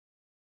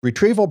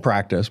Retrieval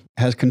practice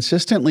has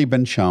consistently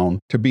been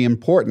shown to be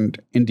important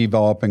in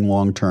developing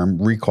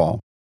long-term recall.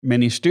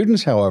 Many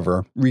students,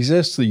 however,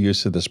 resist the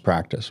use of this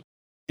practice.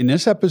 In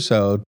this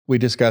episode, we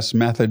discuss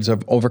methods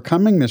of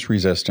overcoming this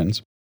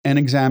resistance and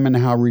examine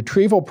how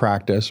retrieval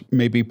practice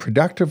may be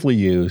productively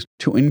used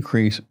to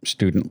increase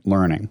student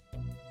learning.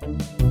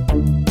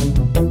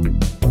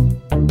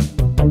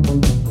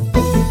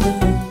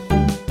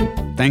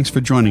 Thanks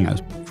for joining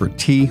us for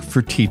T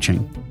for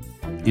Teaching,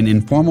 an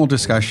informal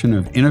discussion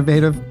of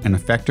innovative and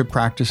effective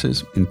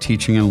practices in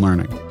teaching and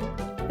learning.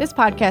 This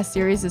podcast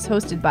series is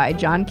hosted by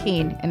John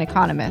Kane, an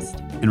economist,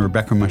 and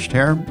Rebecca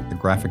Mushtare, a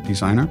graphic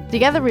designer.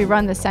 Together we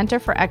run the Center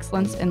for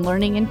Excellence in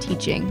Learning and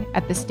Teaching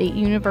at the State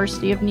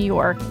University of New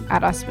York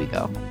at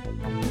Oswego.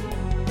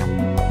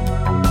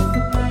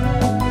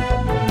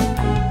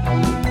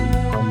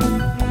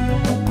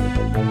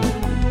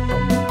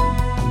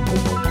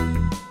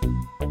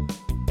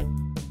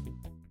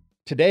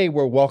 Today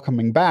we're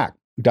welcoming back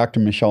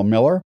Dr. Michelle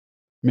Miller.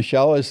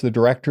 Michelle is the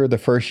director of the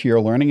First Year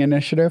Learning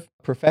Initiative,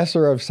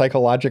 professor of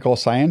psychological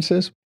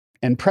sciences,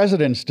 and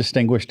president's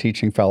distinguished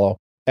teaching fellow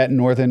at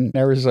Northern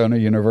Arizona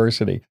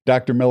University.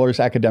 Dr. Miller's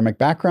academic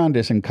background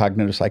is in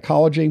cognitive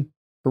psychology.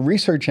 Her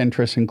research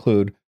interests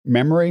include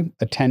memory,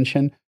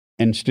 attention,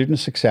 and student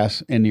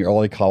success in the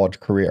early college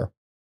career.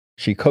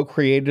 She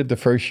co-created the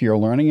First Year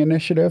Learning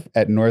Initiative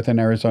at Northern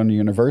Arizona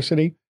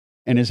University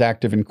and is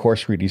active in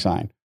course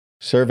redesign,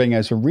 serving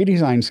as a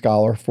redesign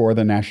scholar for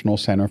the National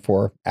Center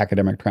for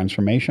Academic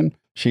Transformation.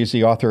 She is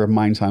the author of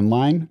Minds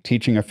Online,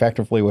 Teaching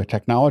Effectively with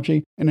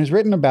Technology, and has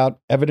written about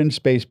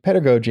evidence-based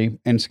pedagogy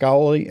in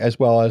scholarly as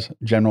well as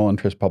general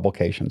interest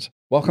publications.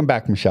 Welcome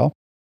back, Michelle.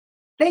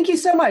 Thank you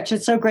so much.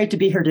 It's so great to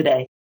be here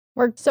today.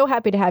 We're so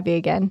happy to have you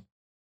again.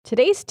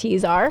 Today's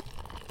teas are?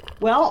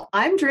 Well,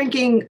 I'm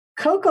drinking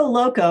Coco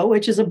Loco,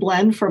 which is a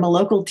blend from a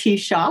local tea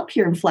shop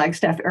here in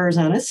Flagstaff,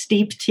 Arizona,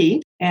 Steep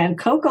Tea. And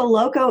Coco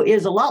Loco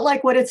is a lot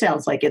like what it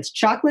sounds like. It's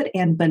chocolate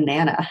and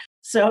banana.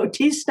 So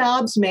tea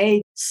snobs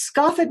may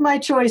scoff at my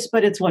choice,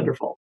 but it's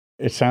wonderful.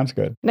 It sounds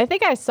good. And I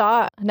think I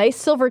saw a nice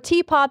silver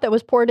teapot that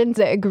was poured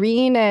into a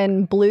green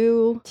and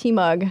blue tea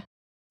mug.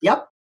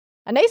 Yep.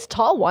 A nice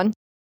tall one.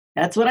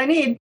 That's what I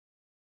need.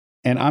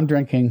 And I'm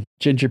drinking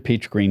ginger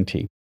peach green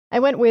tea. I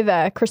went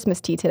with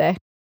Christmas tea today.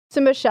 So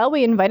Michelle,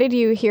 we invited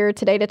you here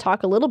today to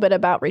talk a little bit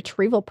about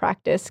retrieval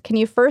practice. Can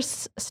you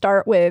first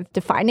start with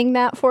defining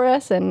that for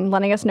us and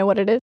letting us know what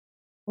it is?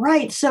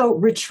 Right. So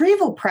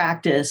retrieval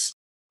practice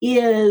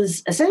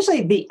is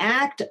essentially the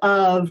act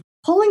of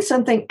pulling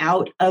something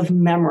out of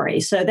memory.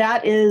 So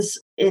that is,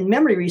 in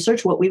memory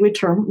research, what we would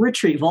term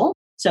retrieval.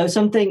 So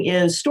something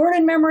is stored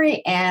in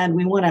memory and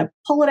we want to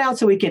pull it out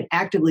so we can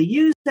actively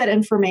use that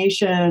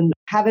information,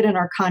 have it in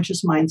our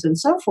conscious minds and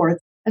so forth.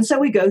 And so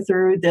we go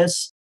through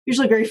this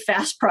usually very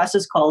fast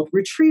process called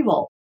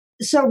retrieval.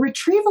 So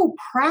retrieval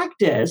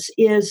practice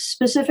is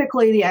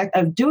specifically the act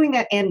of doing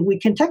that, and we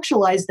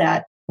contextualize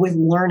that with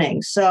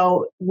learning.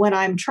 So when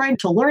I'm trying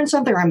to learn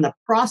something or I'm in the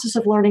process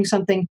of learning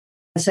something,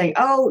 I say,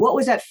 oh, what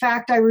was that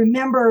fact I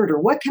remembered, or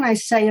what can I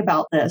say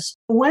about this?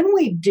 When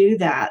we do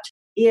that,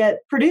 it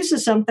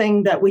produces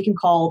something that we can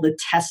call the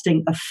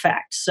testing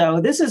effect.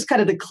 So this is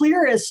kind of the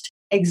clearest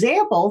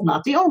example,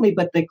 not the only,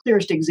 but the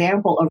clearest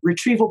example of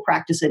retrieval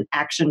practice in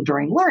action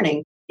during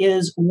learning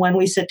is when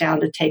we sit down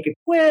to take a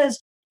quiz,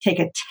 take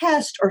a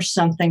test, or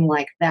something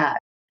like that.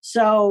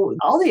 So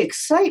all the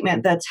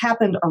excitement that's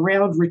happened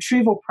around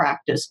retrieval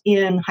practice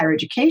in higher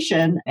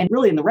education and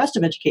really in the rest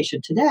of education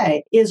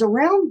today is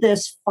around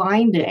this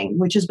finding,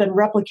 which has been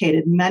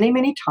replicated many,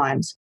 many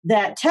times,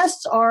 that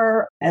tests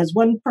are, as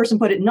one person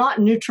put it, not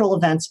neutral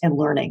events in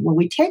learning. When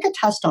we take a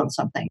test on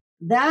something,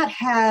 that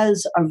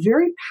has a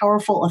very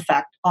powerful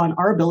effect on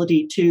our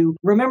ability to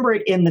remember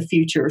it in the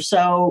future.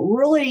 So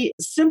really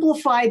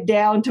simplified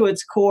down to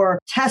its core,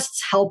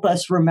 tests help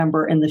us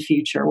remember in the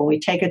future. When we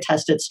take a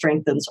test, it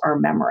strengthens our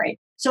memory.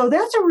 So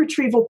that's what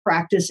retrieval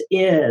practice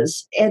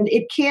is. And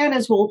it can,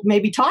 as we'll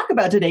maybe talk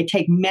about today,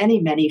 take many,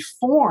 many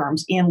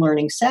forms in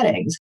learning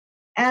settings.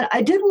 And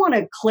I did want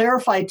to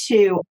clarify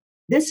too,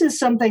 this is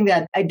something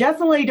that I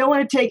definitely don't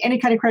want to take any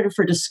kind of credit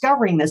for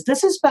discovering this.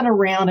 This has been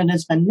around and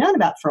has been known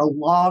about for a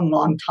long,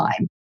 long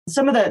time.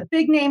 Some of the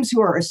big names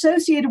who are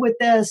associated with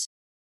this,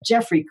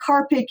 Jeffrey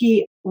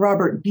Karpicke,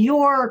 Robert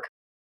Bjork,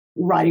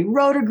 Roddy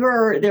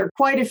Roediger, there are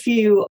quite a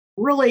few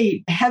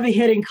really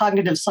heavy-hitting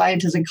cognitive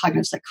scientists and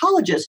cognitive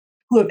psychologists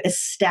who have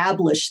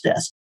established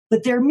this.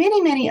 But there are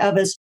many, many of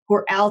us who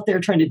are out there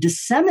trying to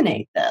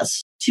disseminate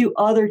this to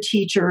other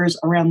teachers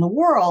around the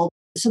world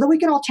so that we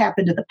can all tap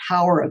into the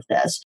power of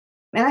this.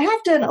 And I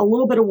have done a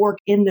little bit of work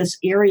in this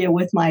area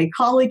with my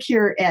colleague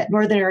here at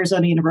Northern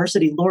Arizona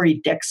University, Lori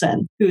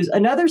Dixon, who's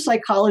another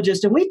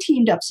psychologist. And we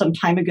teamed up some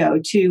time ago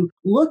to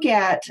look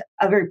at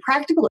a very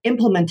practical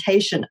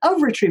implementation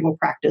of retrieval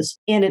practice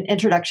in an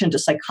introduction to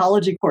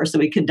psychology course that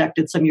we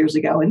conducted some years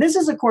ago. And this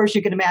is a course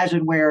you can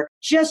imagine where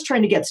just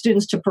trying to get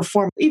students to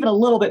perform even a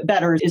little bit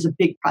better is a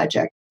big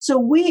project. So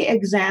we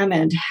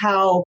examined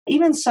how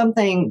even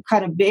something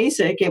kind of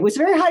basic, it was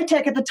very high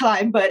tech at the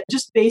time, but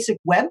just basic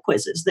web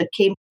quizzes that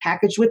came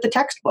packaged with the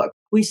textbook.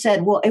 We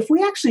said, well, if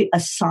we actually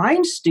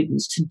assigned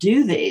students to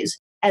do these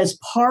as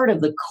part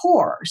of the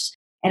course,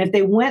 and if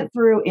they went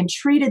through and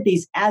treated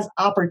these as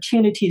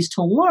opportunities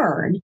to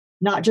learn,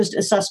 not just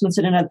assessments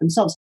in and of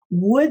themselves,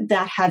 would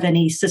that have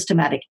any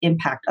systematic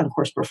impact on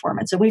course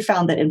performance? And we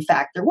found that, in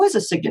fact, there was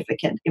a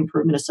significant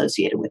improvement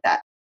associated with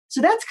that. So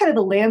that's kind of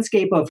the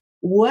landscape of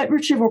what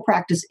retrieval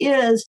practice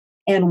is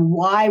and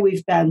why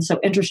we've been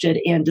so interested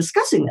in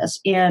discussing this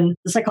in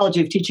the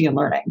psychology of teaching and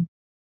learning.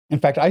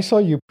 In fact, I saw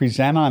you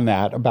present on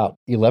that about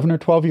 11 or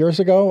 12 years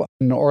ago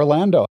in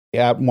Orlando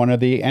at one of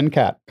the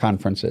NCAT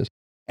conferences.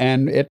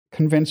 And it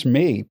convinced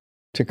me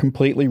to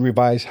completely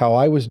revise how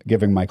I was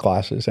giving my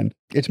classes. And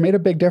it's made a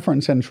big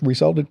difference and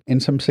resulted in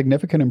some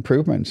significant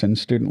improvements in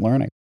student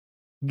learning.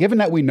 Given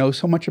that we know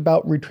so much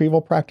about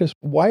retrieval practice,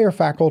 why are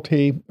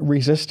faculty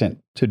resistant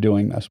to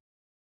doing this?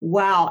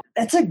 Wow,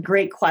 that's a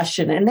great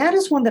question. And that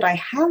is one that I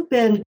have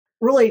been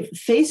really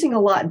facing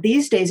a lot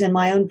these days in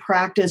my own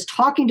practice,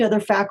 talking to other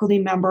faculty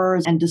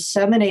members and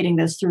disseminating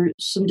this through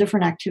some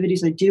different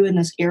activities I do in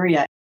this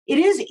area. It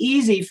is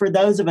easy for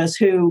those of us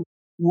who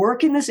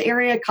work in this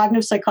area,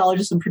 cognitive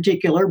psychologists in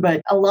particular,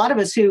 but a lot of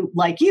us who,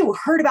 like you,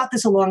 heard about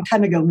this a long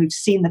time ago and we've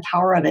seen the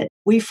power of it.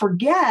 We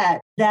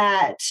forget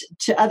that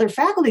to other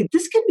faculty,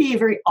 this can be a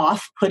very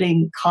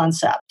off-putting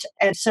concept.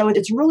 And so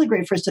it's really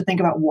great for us to think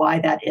about why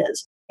that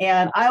is.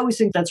 And I always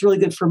think that's really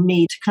good for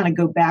me to kind of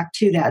go back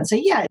to that and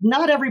say, yeah,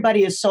 not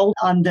everybody is sold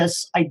on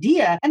this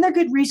idea, and there are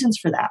good reasons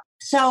for that.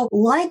 So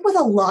like with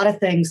a lot of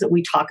things that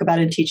we talk about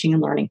in teaching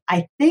and learning,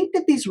 I think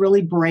that these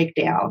really break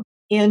down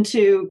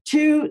into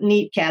two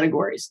neat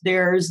categories.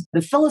 There's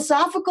the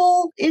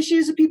philosophical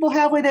issues that people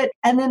have with it,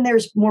 and then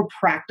there's more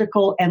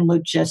practical and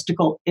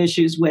logistical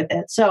issues with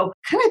it. So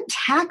kind of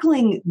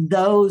tackling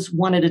those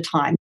one at a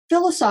time.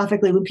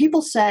 Philosophically, when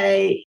people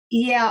say,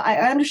 yeah, I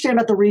understand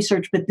about the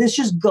research, but this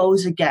just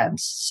goes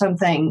against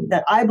something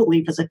that I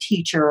believe as a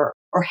teacher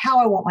or how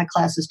I want my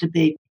classes to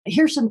be,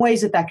 here's some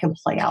ways that can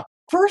play out.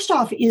 First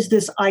off is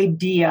this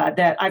idea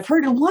that I've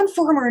heard in one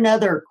form or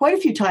another quite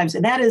a few times,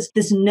 and that is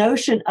this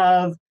notion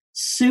of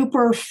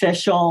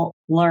superficial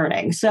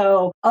learning.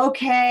 So,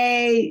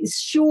 okay,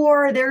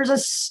 sure, there's a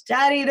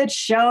study that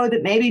showed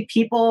that maybe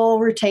people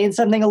retain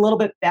something a little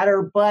bit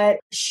better, but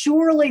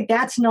surely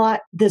that's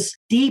not this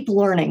deep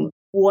learning.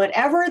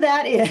 Whatever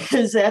that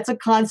is, that's a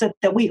concept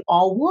that we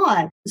all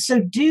want. So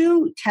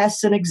do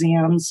tests and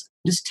exams.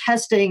 Does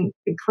testing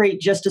create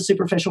just a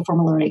superficial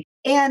form of learning?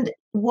 And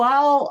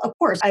while, of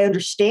course, I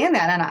understand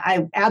that, and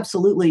I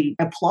absolutely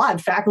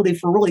applaud faculty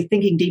for really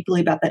thinking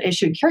deeply about that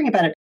issue and caring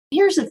about it,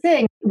 here's the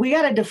thing, we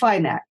got to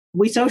define that.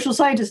 We social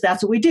scientists,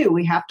 that's what we do.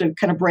 We have to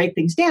kind of break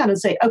things down and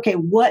say, okay,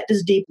 what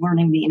does deep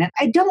learning mean? And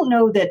I don't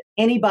know that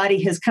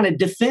anybody has kind of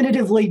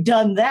definitively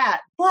done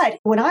that. But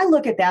when I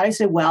look at that, I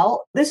say,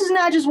 well, this is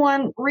not just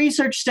one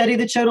research study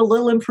that showed a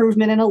little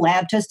improvement in a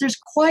lab test. There's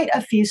quite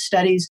a few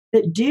studies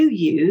that do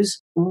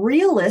use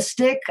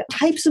realistic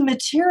types of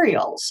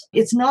materials.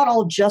 It's not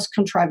all just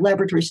contrived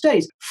laboratory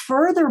studies.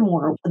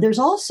 Furthermore, there's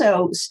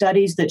also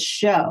studies that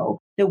show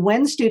that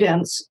when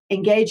students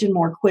engage in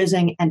more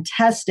quizzing and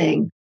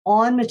testing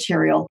on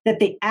material, that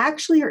they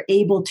actually are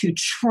able to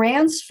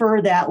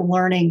transfer that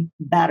learning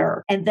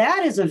better. And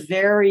that is a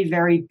very,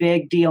 very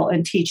big deal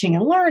in teaching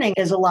and learning,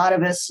 as a lot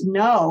of us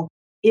know,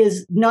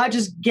 is not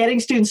just getting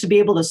students to be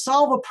able to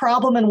solve a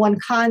problem in one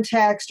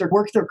context or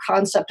work their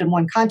concept in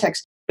one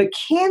context, but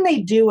can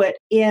they do it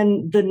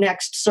in the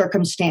next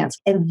circumstance?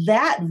 And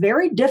that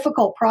very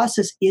difficult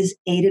process is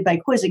aided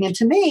by quizzing. And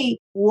to me,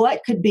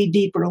 what could be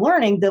deeper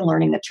learning than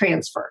learning that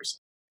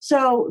transfers?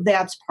 So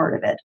that's part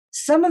of it.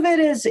 Some of it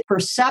is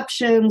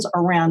perceptions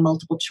around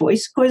multiple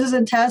choice quizzes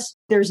and tests.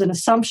 There's an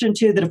assumption,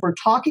 too, that if we're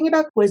talking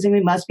about quizzing,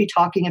 we must be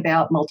talking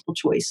about multiple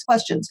choice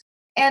questions.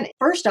 And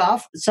first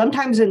off,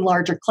 sometimes in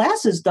larger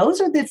classes, those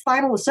are the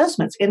final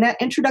assessments. In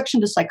that Introduction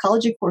to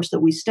Psychology course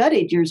that we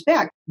studied years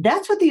back,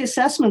 that's what the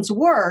assessments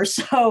were.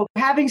 So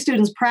having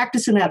students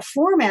practice in that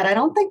format, I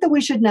don't think that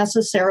we should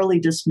necessarily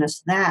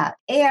dismiss that.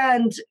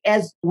 And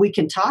as we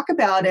can talk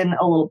about in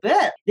a little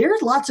bit,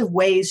 there's lots of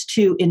ways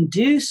to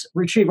induce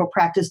retrieval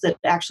practice that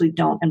actually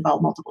don't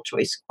involve multiple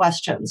choice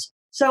questions.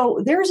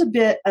 So there's a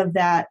bit of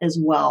that as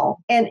well.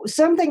 And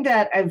something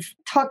that I've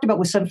talked about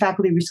with some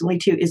faculty recently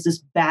too is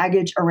this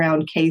baggage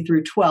around K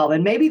through 12.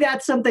 And maybe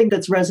that's something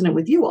that's resonant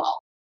with you all.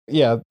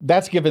 Yeah,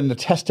 that's given the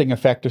testing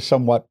effect a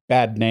somewhat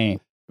bad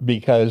name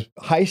because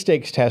high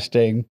stakes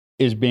testing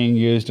is being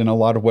used in a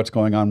lot of what's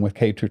going on with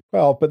K through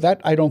 12. But that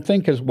I don't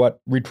think is what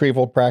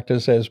retrieval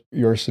practice, as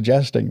you're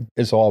suggesting,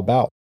 is all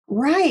about.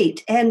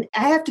 Right. And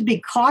I have to be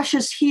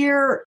cautious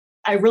here.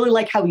 I really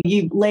like how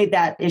you laid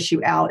that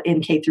issue out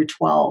in K through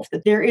 12,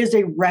 that there is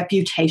a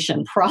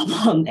reputation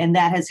problem, and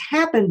that has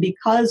happened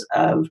because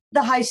of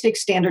the high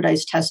stakes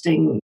standardized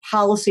testing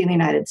policy in the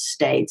United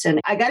States.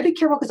 And I got to be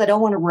careful because I don't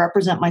want to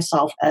represent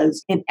myself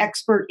as an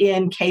expert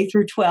in K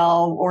through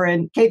 12 or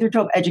in K through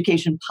 12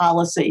 education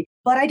policy.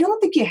 But I don't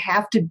think you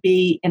have to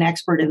be an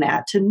expert in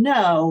that to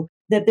know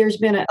that there's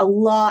been a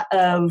lot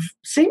of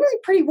seemingly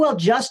pretty well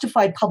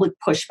justified public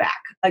pushback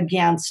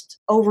against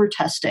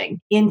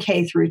over-testing in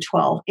K through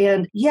 12.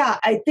 And yeah,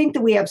 I think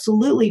that we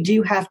absolutely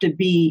do have to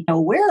be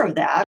aware of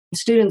that.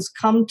 Students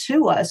come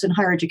to us in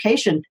higher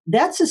education.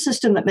 That's a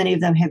system that many of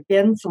them have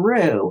been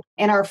through.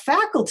 And our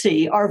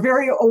faculty are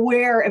very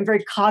aware and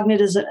very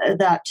cognizant of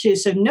that too.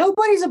 So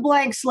nobody's a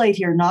blank slate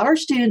here, not our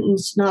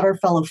students, not our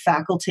fellow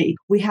faculty.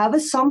 We have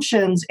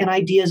assumptions and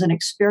ideas and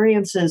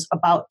experiences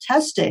about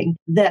testing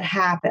that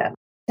happen.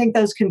 I think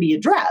those can be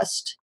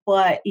addressed.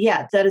 But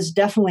yeah, that is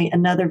definitely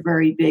another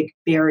very big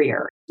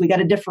barrier. We got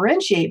to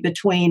differentiate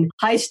between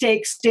high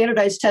stakes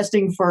standardized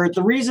testing for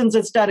the reasons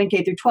it's done in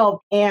K through 12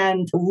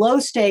 and low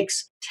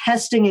stakes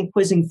testing and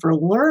quizzing for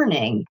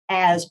learning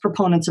as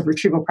proponents of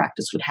retrieval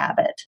practice would have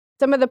it.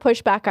 Some of the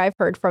pushback I've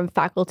heard from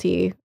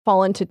faculty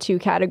fall into two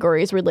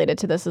categories related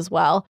to this as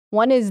well.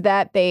 One is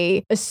that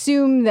they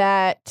assume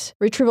that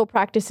retrieval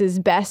practice is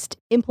best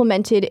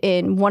implemented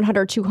in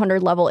 100,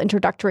 200 level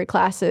introductory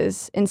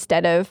classes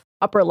instead of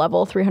upper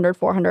level 300,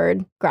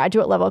 400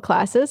 graduate level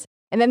classes.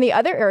 And then the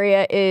other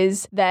area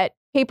is that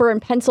paper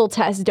and pencil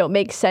tests don't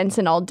make sense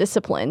in all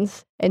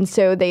disciplines. And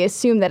so they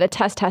assume that a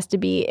test has to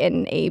be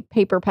in a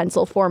paper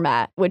pencil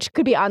format, which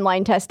could be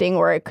online testing,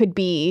 or it could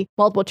be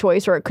multiple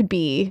choice, or it could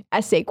be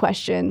essay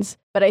questions.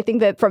 But I think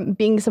that from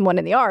being someone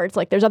in the arts,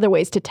 like there's other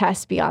ways to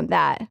test beyond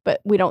that,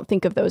 but we don't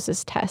think of those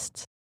as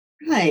tests.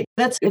 Right.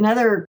 That's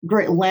another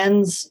great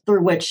lens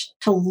through which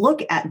to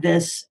look at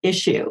this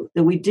issue,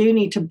 that we do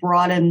need to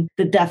broaden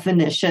the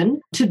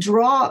definition to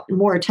draw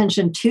more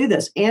attention to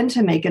this and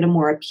to make it a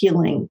more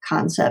appealing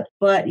concept.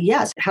 But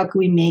yes, how can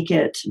we make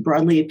it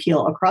broadly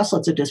appeal across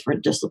lots of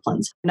different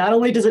disciplines? Not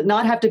only does it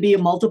not have to be a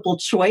multiple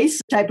choice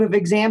type of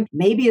exam,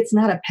 maybe it's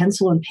not a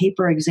pencil and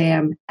paper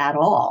exam at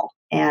all.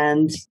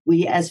 And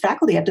we as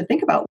faculty have to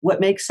think about what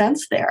makes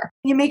sense there.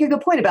 You make a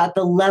good point about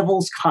the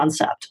levels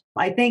concept.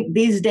 I think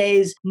these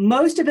days,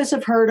 most of us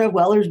have heard of,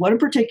 well, there's one in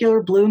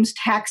particular, Bloom's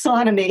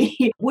taxonomy,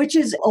 which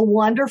is a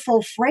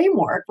wonderful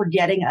framework for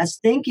getting us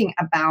thinking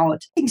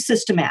about being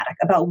systematic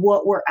about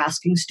what we're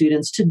asking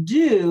students to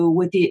do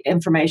with the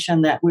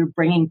information that we're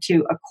bringing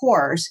to a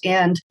course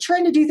and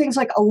trying to do things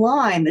like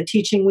align the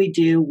teaching we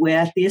do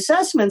with the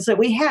assessments that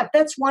we have.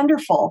 That's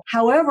wonderful.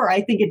 However,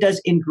 I think it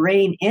does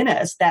ingrain in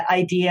us that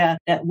idea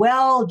that,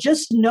 well,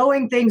 just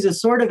knowing things is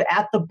sort of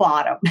at the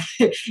bottom.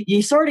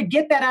 You sort of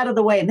get that out of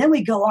the way, and then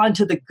we go on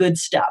to the good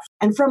stuff.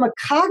 And from a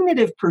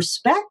cognitive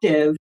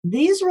perspective,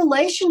 these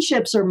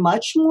relationships are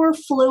much more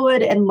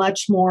fluid and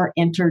much more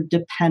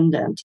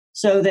interdependent.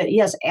 So that,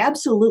 yes,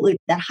 absolutely,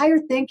 that higher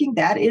thinking,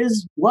 that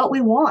is what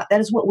we want. That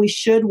is what we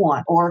should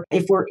want. Or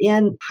if we're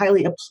in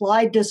highly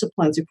applied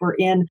disciplines, if we're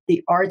in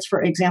the arts,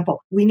 for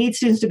example, we need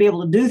students to be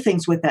able to do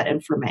things with that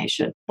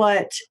information,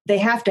 but they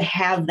have to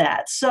have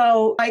that.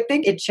 So I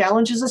think it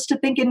challenges us to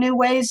think in new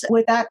ways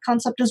with that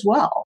concept as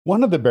well.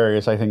 One of the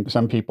barriers I think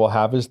some people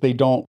have is they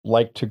don't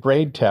like to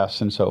grade tests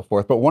and so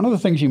forth. But one of the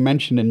things you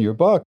mentioned in your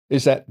book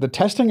is that the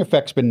testing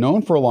effect's been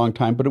known for a long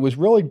time, but it was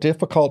really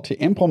difficult to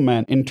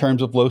implement in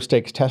terms of low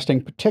stakes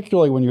testing,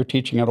 particularly when you're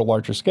teaching at a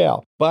larger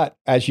scale. But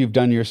as you've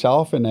done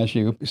yourself and as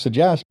you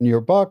suggest in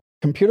your book,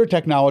 computer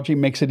technology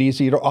makes it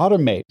easy to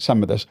automate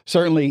some of this,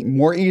 certainly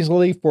more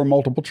easily for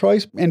multiple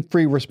choice and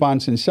free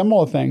response and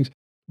similar things.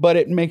 But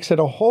it makes it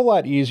a whole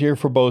lot easier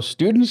for both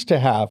students to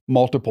have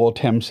multiple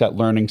attempts at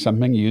learning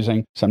something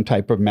using some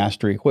type of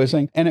mastery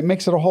quizzing. And it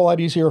makes it a whole lot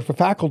easier for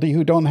faculty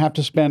who don't have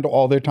to spend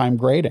all their time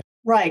grading.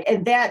 Right.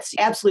 And that's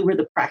absolutely where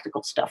the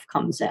practical stuff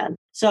comes in.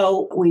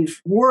 So we've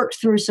worked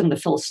through some of the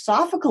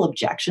philosophical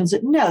objections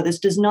that no, this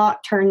does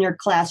not turn your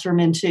classroom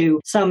into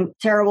some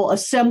terrible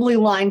assembly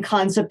line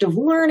concept of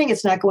learning.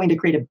 It's not going to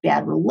create a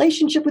bad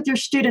relationship with your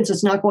students.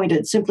 It's not going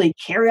to simply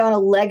carry on a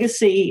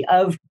legacy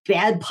of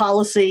bad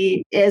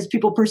policy as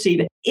people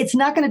perceive it. It's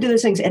not going to do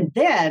those things. And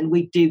then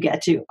we do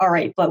get to, all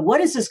right, but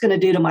what is this going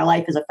to do to my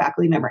life as a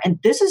faculty member? And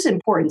this is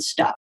important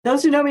stuff.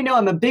 Those who know me know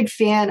I'm a big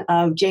fan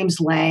of James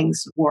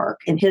Lang's work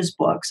in his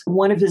books.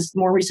 One of his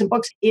more recent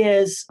books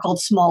is called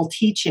Small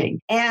Teaching.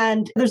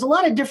 And there's a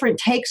lot of different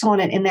takes on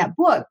it in that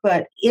book,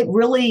 but it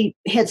really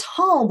hits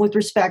home with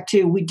respect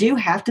to we do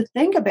have to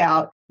think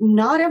about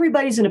not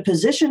everybody's in a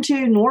position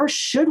to, nor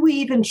should we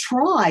even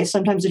try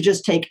sometimes to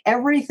just take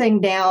everything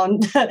down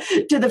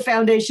to the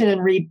foundation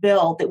and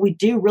rebuild, that we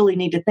do really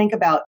need to think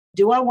about,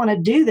 do I want to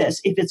do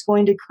this? If it's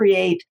going to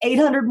create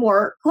 800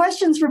 more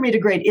questions for me to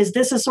grade, is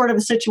this a sort of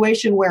a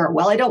situation where,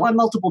 well, I don't want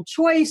multiple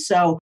choice,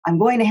 so I'm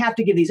going to have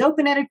to give these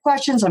open-ended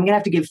questions. I'm going to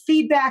have to give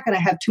feedback, and I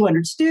have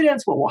 200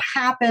 students. What will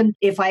happen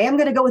if I am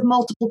going to go with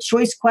multiple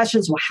choice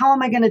questions? Well, how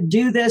am I going to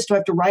do this? Do I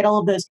have to write all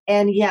of this?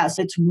 And yes,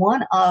 it's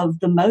one of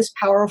the most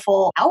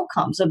powerful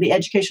outcomes of the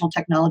educational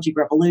technology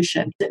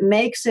revolution. It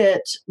makes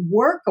it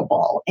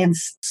workable and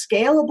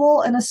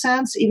scalable in a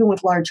sense, even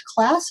with large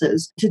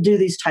classes, to do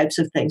these types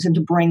of things and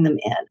to bring them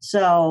in.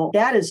 So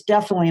that is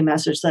definitely a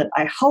message that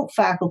I hope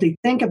faculty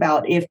think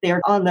about if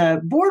they're on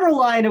the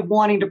borderline of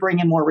wanting to bring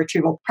in more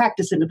retrieval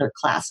practice into their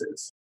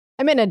classes.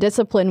 I'm in a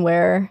discipline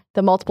where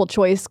the multiple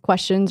choice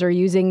questions or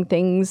using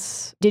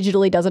things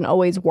digitally doesn't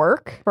always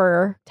work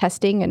for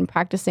testing and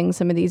practicing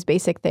some of these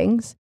basic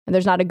things. And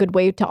there's not a good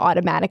way to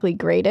automatically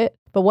grade it.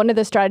 But one of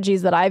the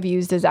strategies that I've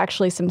used is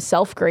actually some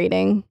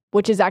self-grading,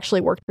 which has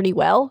actually worked pretty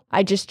well.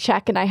 I just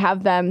check and I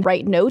have them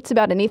write notes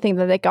about anything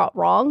that they got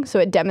wrong. So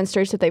it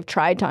demonstrates that they've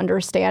tried to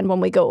understand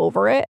when we go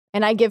over it.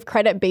 And I give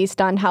credit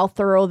based on how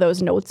thorough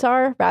those notes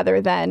are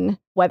rather than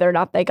whether or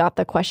not they got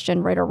the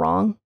question right or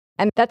wrong.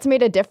 And that's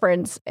made a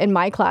difference in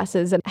my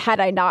classes. And had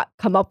I not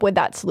come up with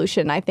that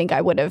solution, I think I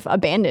would have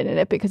abandoned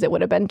it because it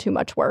would have been too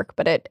much work.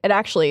 But it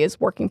actually is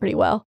working pretty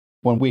well.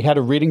 When we had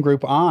a reading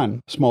group on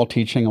small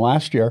teaching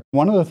last year,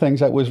 one of the things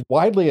that was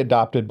widely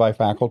adopted by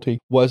faculty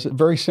was a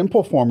very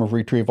simple form of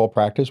retrieval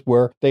practice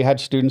where they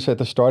had students at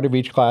the start of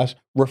each class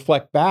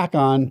reflect back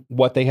on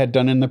what they had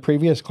done in the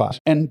previous class.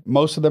 And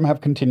most of them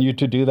have continued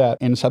to do that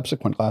in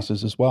subsequent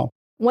classes as well.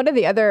 One of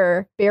the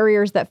other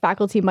barriers that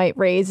faculty might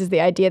raise is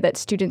the idea that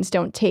students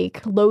don't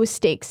take low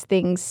stakes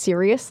things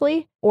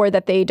seriously, or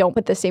that they don't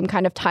put the same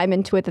kind of time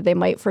into it that they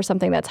might for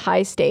something that's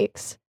high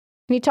stakes.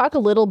 Can you talk a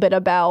little bit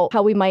about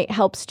how we might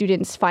help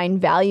students find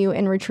value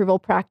in retrieval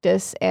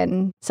practice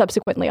and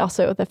subsequently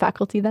also the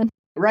faculty then?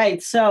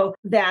 Right. So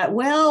that,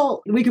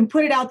 well, we can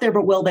put it out there,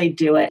 but will they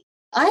do it?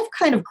 I've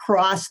kind of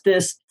crossed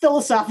this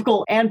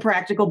philosophical and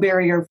practical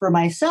barrier for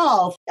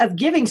myself of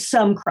giving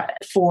some credit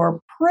for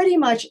pretty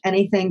much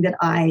anything that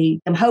I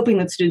am hoping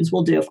that students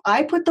will do. If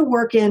I put the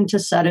work in to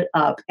set it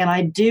up, and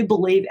I do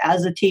believe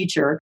as a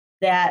teacher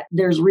that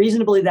there's reason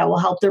to believe that will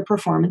help their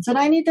performance, and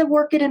I need to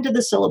work it into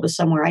the syllabus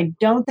somewhere. I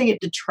don't think it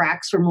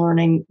detracts from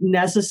learning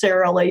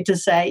necessarily to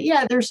say,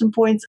 yeah, there's some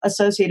points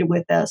associated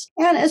with this.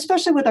 And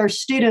especially with our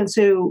students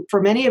who,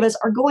 for many of us,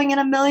 are going in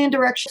a million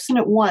directions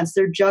at once.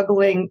 They're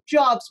juggling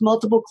jobs,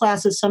 multiple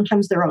classes,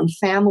 sometimes their own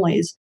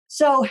families.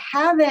 So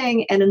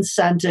having an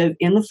incentive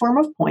in the form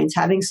of points,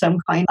 having some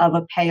kind of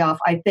a payoff,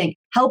 I think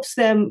helps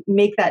them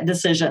make that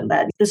decision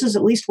that this is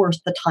at least worth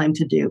the time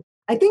to do.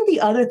 I think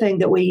the other thing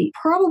that we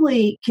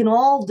probably can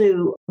all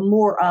do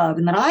more of,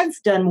 and that I've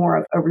done more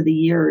of over the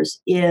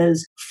years,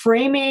 is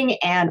framing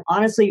and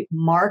honestly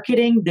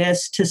marketing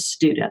this to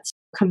students,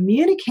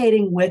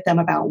 communicating with them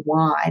about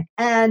why.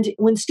 And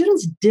when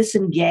students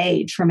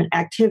disengage from an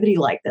activity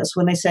like this,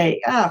 when they say,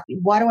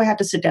 why do I have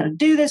to sit down and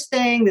do this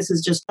thing? This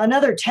is just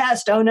another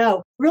test. Oh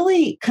no.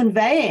 Really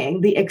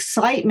conveying the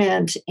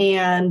excitement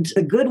and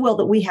the goodwill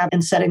that we have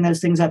in setting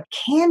those things up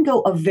can go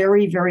a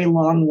very, very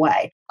long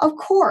way. Of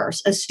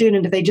course, a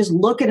student, if they just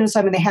look at an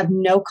assignment, they have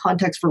no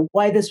context for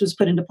why this was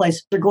put into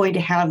place, they're going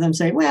to have them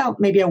say, well,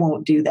 maybe I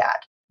won't do that.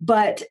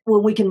 But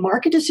when we can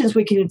market to students,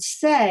 we can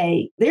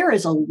say there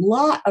is a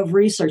lot of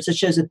research that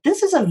shows that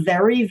this is a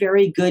very,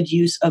 very good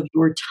use of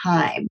your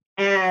time.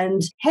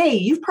 And hey,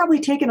 you've probably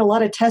taken a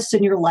lot of tests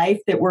in your life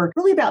that were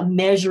really about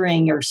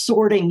measuring or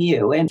sorting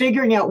you and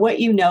figuring out what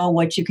you know and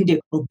what you can do.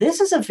 Well, this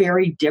is a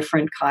very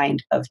different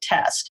kind of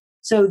test.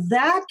 So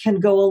that can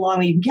go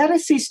along. You got to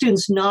see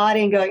students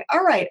nodding, going,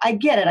 all right, I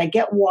get it. I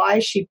get why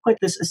she put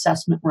this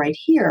assessment right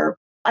here.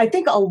 I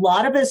think a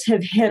lot of us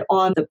have hit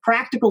on the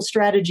practical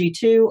strategy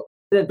too.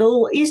 The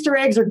little Easter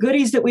eggs or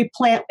goodies that we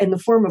plant in the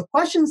form of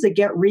questions that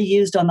get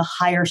reused on the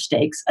higher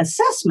stakes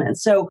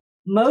assessments. So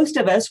most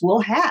of us will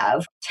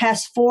have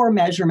tests for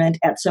measurement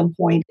at some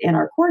point in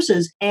our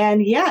courses.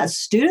 And yes,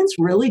 students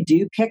really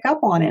do pick up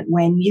on it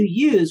when you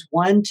use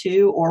 1,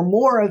 2, or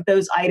more of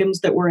those items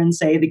that were in,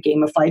 say, the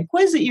gamified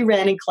quiz that you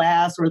ran in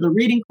class or the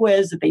reading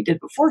quiz that they did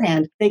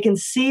beforehand. They can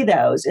see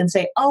those and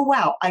say, oh,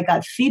 wow, I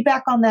got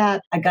feedback on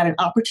that. I got an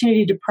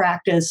opportunity to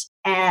practice.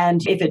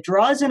 And if it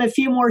draws in a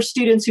few more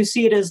students who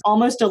see it as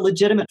almost a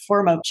legitimate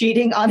form of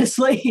cheating,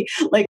 honestly,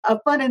 like a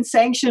fun and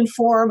sanctioned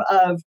form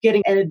of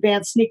getting an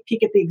advanced sneak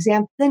peek at the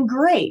exam, then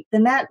great.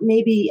 Then that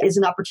maybe is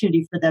an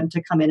opportunity for them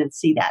to come in and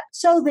see that.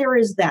 So there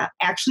is that.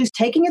 Actually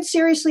taking it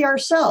seriously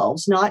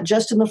ourselves, not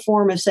just in the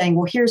form of saying,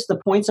 well, here's the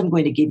points I'm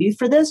going to give you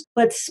for this,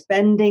 but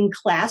spending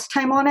class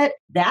time on it.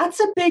 That's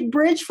a big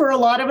bridge for a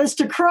lot of us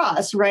to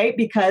cross, right?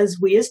 Because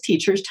we as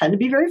teachers tend to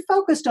be very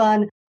focused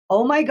on,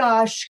 oh my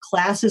gosh,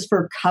 classes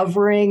for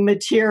covering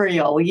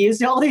material. We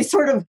use all these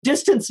sort of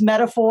distance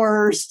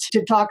metaphors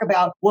to talk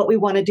about what we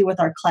want to do with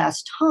our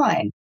class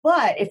time.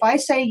 But if I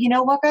say, you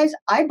know what, guys,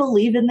 I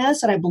believe in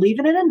this and I believe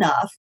in it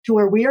enough to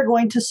where we are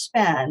going to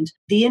spend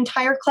the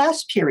entire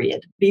class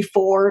period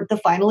before the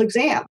final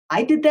exam.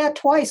 I did that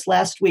twice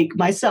last week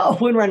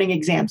myself when running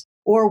exams.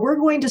 Or we're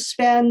going to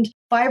spend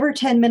 5 or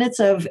 10 minutes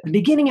of the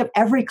beginning of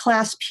every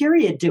class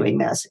period doing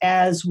this,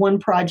 as one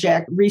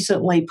project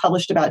recently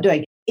published about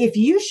doing. If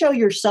you show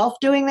yourself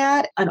doing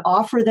that and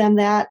offer them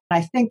that,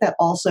 I think that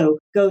also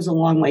goes a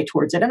long way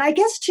towards it. And I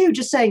guess, too,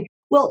 just saying,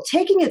 well,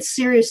 taking it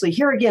seriously,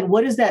 here again,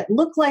 what does that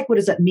look like? What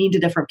does that mean to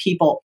different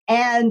people?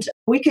 And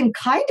we can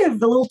kind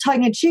of, a little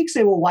tongue-in-cheek,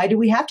 say, well, why do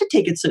we have to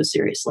take it so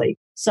seriously?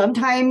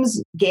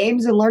 Sometimes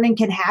games and learning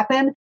can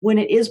happen when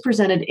it is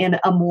presented in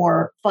a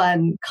more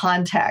fun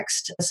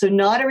context. So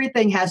not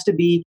everything has to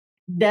be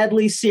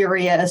deadly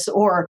serious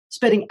or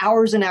spending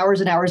hours and hours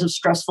and hours of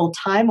stressful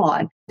time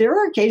on. There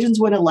are occasions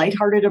when a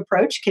lighthearted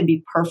approach can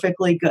be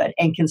perfectly good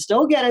and can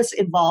still get us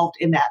involved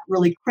in that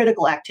really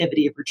critical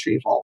activity of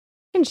retrieval.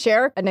 I can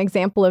share an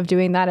example of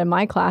doing that in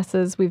my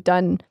classes. We've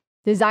done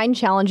design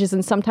challenges,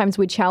 and sometimes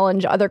we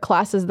challenge other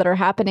classes that are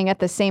happening at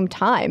the same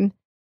time.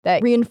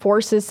 That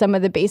reinforces some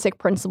of the basic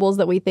principles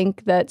that we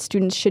think that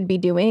students should be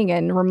doing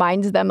and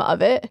reminds them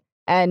of it.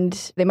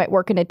 And they might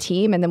work in a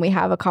team, and then we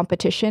have a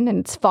competition, and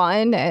it's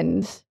fun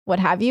and what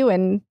have you.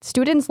 And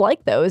students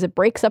like those. It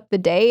breaks up the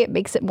day. It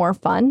makes it more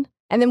fun.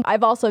 And then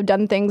I've also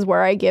done things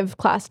where I give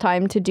class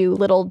time to do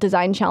little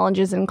design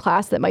challenges in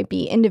class that might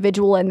be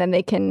individual, and then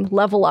they can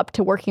level up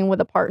to working with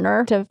a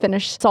partner to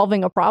finish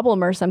solving a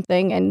problem or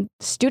something. And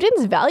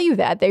students value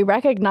that. They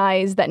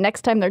recognize that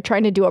next time they're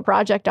trying to do a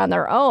project on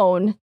their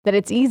own, that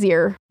it's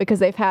easier because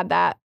they've had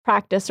that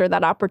practice or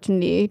that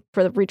opportunity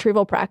for the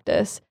retrieval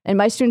practice. And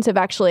my students have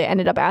actually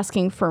ended up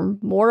asking for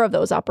more of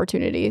those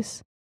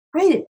opportunities.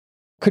 Right.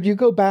 Could you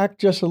go back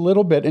just a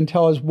little bit and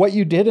tell us what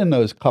you did in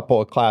those couple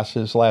of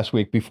classes last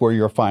week before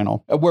your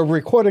final? We're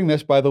recording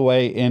this, by the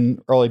way,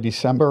 in early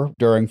December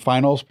during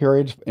finals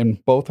periods in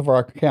both of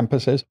our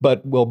campuses,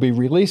 but we'll be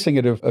releasing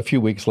it a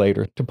few weeks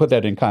later to put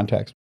that in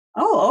context.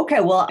 Oh,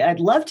 okay. Well,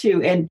 I'd love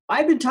to. And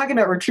I've been talking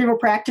about retrieval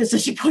practice,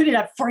 as you pointed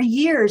out, for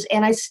years,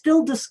 and I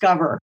still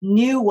discover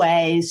new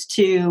ways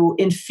to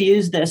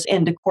infuse this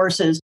into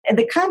courses. And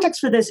the context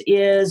for this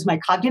is my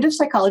cognitive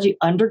psychology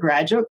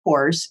undergraduate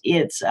course.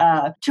 It's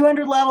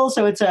 200 levels,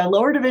 so it's a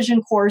lower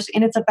division course,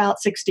 and it's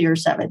about 60 or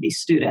 70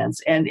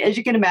 students. And as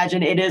you can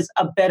imagine, it is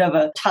a bit of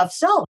a tough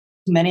sell.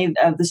 Many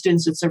of the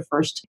students, it's their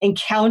first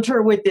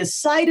encounter with this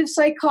side of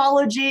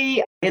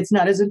psychology. It's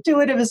not as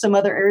intuitive as some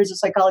other areas of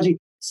psychology.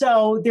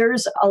 So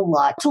there's a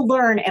lot to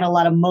learn and a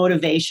lot of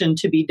motivation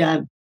to be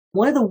done.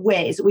 One of the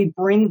ways that we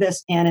bring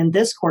this in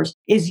this course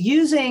is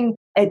using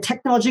a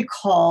technology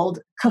called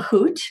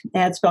Kahoot,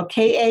 and it's spelled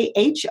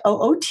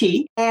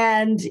Kahoot,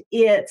 and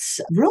it's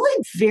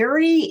really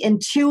very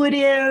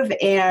intuitive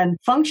and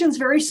functions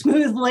very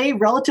smoothly,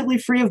 relatively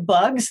free of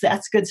bugs.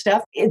 That's good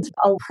stuff. It's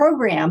a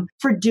program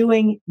for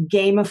doing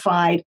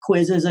gamified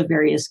quizzes of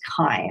various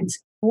kinds.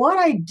 What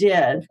I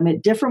did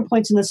at different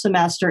points in the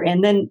semester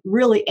and then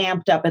really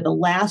amped up at the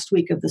last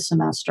week of the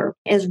semester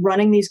is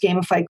running these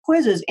gamified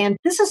quizzes. And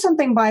this is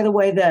something, by the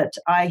way, that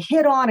I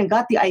hit on and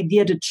got the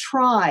idea to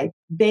try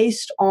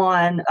based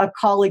on a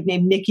colleague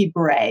named Nikki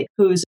Bray,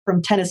 who's from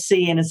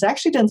Tennessee and has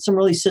actually done some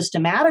really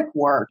systematic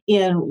work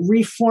in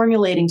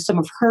reformulating some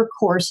of her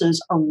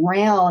courses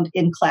around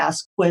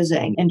in-class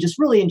quizzing in just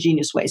really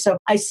ingenious ways. So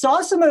I saw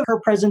some of her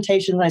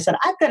presentations and I said,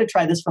 I've got to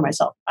try this for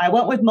myself. I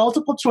went with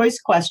multiple choice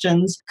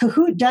questions.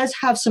 Kahoot does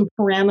have some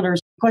parameters.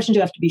 Questions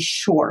do have to be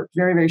short,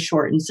 very, very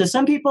short. And so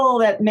some people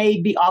that may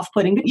be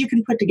off-putting, but you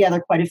can put together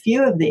quite a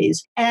few of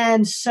these.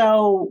 And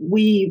so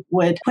we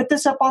would put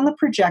this up on the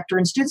projector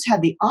and students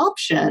had the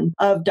option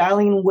of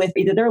dialing with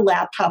either their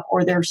laptop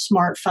or their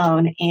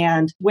smartphone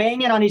and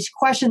weighing in on each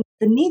question.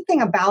 The neat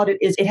thing about it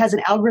is it has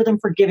an algorithm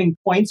for giving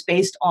points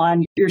based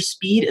on your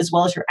speed as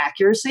well as your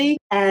accuracy.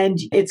 And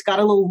it's got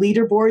a little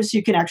leaderboard so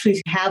you can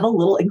actually have a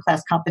little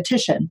in-class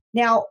competition.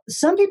 Now,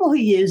 some people who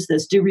use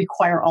this do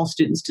require all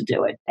students to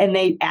do it, and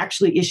they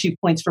actually issue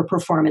points for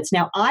performance.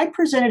 Now, I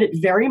presented it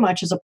very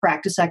much as a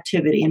practice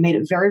activity and made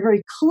it very,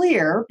 very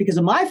clear because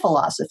of my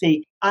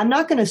philosophy. I'm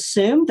not going to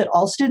assume that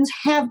all students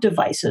have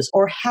devices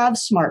or have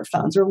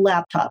smartphones or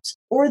laptops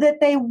or that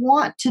they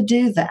want to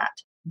do that.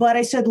 But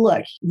I said,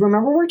 look,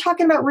 remember we're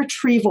talking about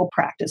retrieval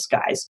practice,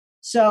 guys.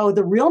 So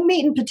the real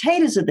meat and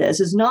potatoes of this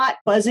is not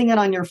buzzing it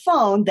on your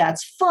phone.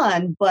 That's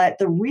fun. But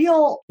the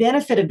real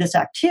benefit of this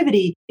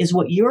activity is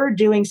what you're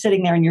doing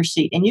sitting there in your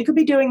seat. And you could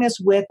be doing this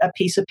with a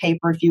piece of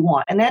paper if you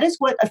want. And that is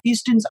what a few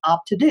students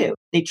opt to do.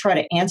 They try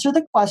to answer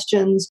the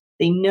questions.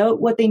 They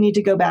note what they need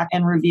to go back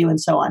and review and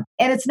so on.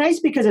 And it's nice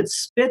because it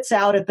spits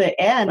out at the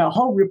end a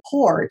whole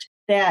report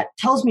that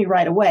tells me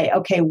right away,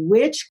 okay,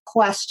 which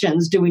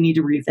questions do we need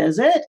to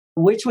revisit?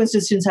 Which ones do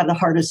students have the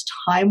hardest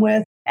time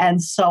with?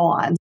 And so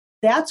on.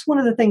 That's one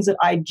of the things that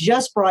I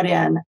just brought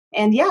in.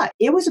 And yeah,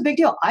 it was a big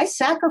deal. I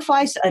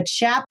sacrificed a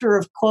chapter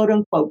of quote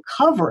unquote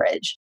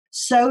coverage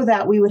so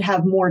that we would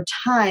have more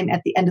time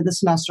at the end of the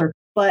semester.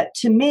 But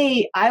to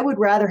me, I would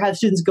rather have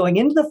students going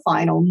into the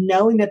final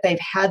knowing that they've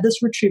had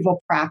this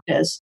retrieval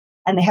practice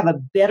and they have a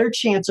better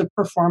chance of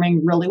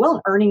performing really well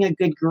and earning a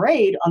good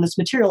grade on this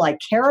material I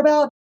care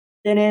about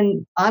than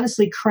in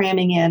honestly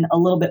cramming in a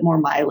little bit more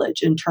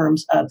mileage in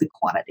terms of the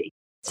quantity.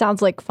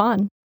 Sounds like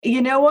fun.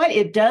 You know what?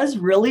 It does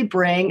really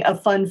bring a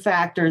fun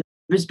factor.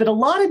 There's been a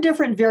lot of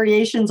different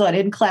variations on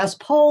in-class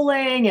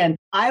polling, and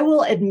I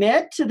will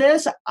admit to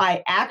this,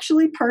 I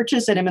actually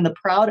purchased and am the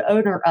proud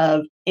owner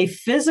of a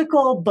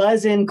physical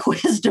buzz-in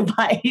quiz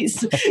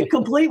device,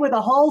 complete with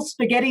a whole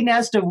spaghetti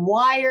nest of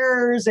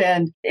wires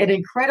and an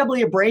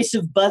incredibly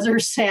abrasive buzzer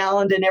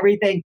sound and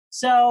everything.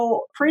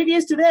 So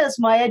previous to this,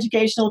 my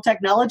educational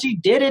technology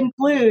did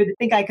include, I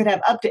think I could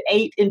have up to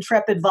 8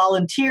 intrepid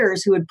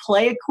volunteers who would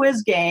play a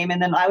quiz game,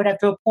 and then I would have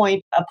to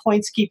appoint a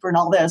points keeper and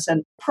all this.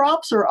 And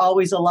props are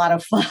always a lot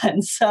of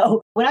fun.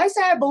 So when I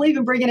say I believe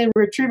in bringing in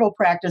retrieval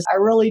practice, I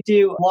really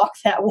do walk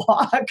that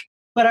walk.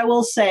 But I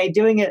will say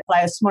doing it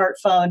via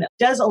smartphone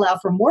does allow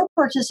for more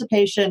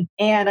participation,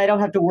 and I don't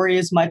have to worry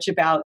as much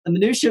about the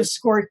minutiae of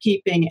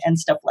scorekeeping and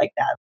stuff like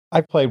that.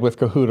 I've played with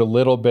Kahoot a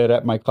little bit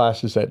at my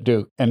classes at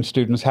Duke, and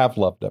students have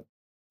loved it.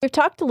 We've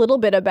talked a little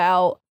bit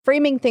about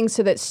framing things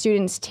so that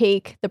students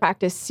take the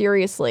practice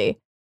seriously.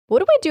 What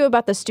do we do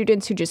about the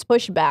students who just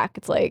push back?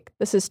 It's like,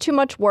 this is too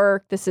much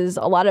work, this is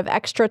a lot of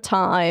extra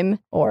time,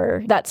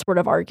 or that sort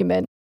of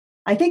argument.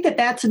 I think that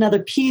that's another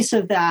piece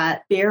of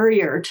that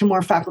barrier to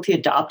more faculty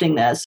adopting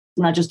this.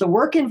 Not just the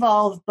work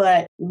involved,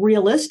 but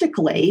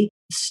realistically,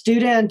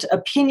 student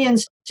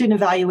opinions, student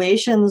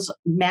evaluations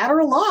matter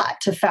a lot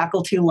to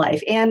faculty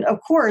life. And of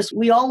course,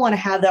 we all want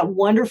to have that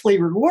wonderfully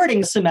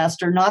rewarding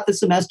semester, not the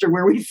semester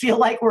where we feel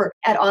like we're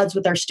at odds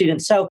with our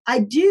students. So I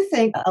do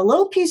think a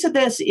little piece of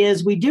this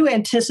is we do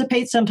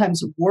anticipate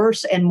sometimes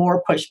worse and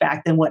more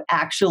pushback than what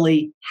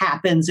actually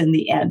happens in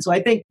the end. So I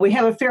think we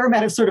have a fair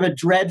amount of sort of a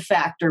dread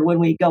factor when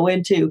we go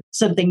into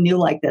something new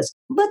like this.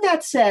 But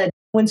that said,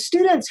 when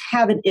students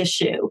have an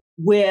issue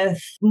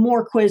with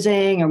more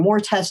quizzing or more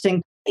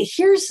testing,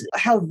 here's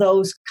how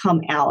those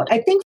come out. I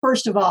think,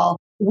 first of all,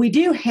 we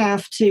do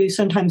have to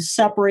sometimes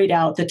separate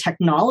out the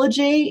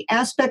technology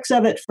aspects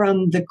of it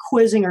from the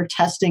quizzing or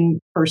testing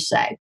per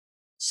se.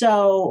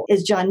 So,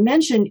 as John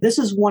mentioned, this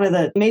is one of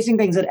the amazing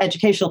things that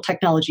educational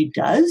technology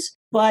does.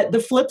 But the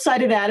flip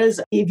side of that is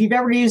if you've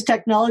ever used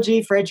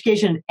technology for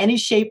education in any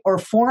shape or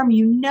form,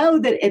 you know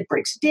that it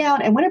breaks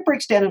down. And when it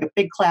breaks down in a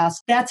big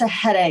class, that's a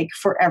headache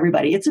for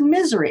everybody. It's a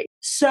misery.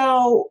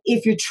 So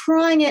if you're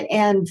trying it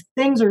and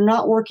things are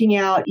not working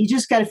out, you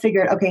just got to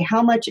figure out, okay,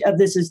 how much of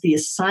this is the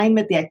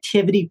assignment, the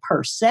activity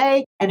per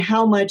se, and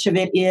how much of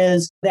it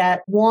is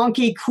that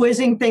wonky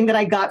quizzing thing that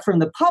I got from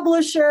the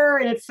publisher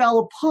and it fell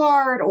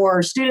apart,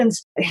 or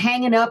students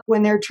hanging up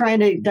when they're trying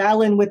to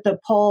dial in with the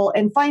poll,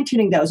 and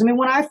fine-tuning those. I mean,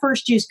 when I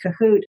first used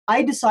Kahoot,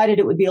 I decided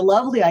it would be a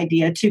lovely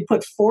idea to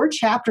put 4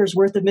 chapters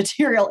worth of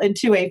material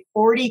into a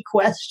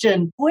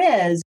 40-question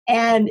quiz.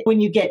 And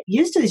when you get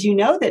used to this, you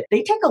know that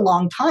they take a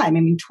long time. I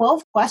mean,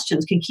 12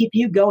 questions can keep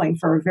you going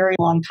for a very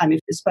long time,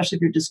 especially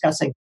if you're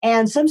discussing.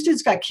 And some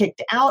students got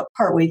kicked out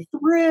partway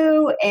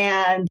through,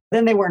 and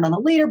then they weren't on the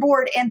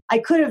leaderboard. And I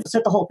could have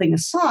set the whole thing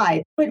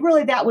aside, but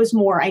really that was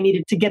more I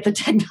needed to get the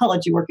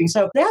technology working.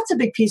 So that's a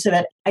big piece of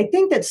it. I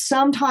think that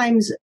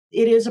sometimes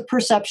it is a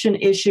perception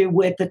issue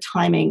with the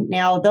timing.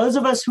 Now, those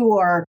of us who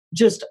are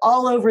just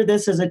all over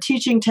this as a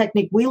teaching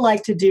technique, we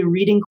like to do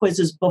reading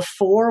quizzes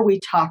before we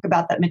talk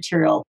about that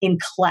material in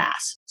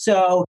class.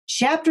 So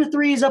chapter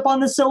 3 is up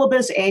on the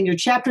syllabus and your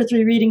chapter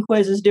 3 reading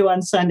quiz is due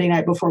on Sunday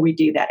night before we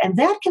do that. And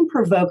that can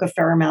provoke a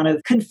fair amount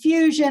of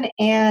confusion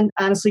and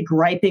honestly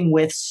griping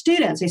with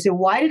students. They say,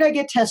 why did I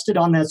get tested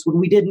on this when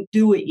we didn't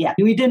do it yet?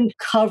 We didn't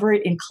cover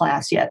it in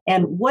class yet.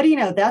 And what do you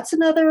know? That's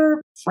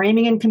another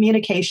framing and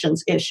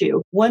communications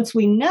issue. Once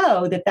we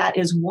know that that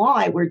is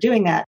why we're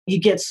doing that, you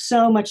get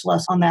so much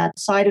less on that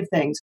side of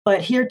things.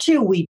 But here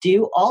too, we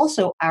do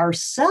also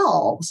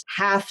ourselves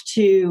have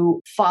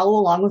to follow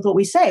along with what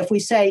we say. If we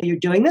say you're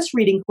doing this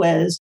reading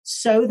quiz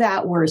so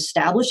that we're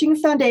establishing a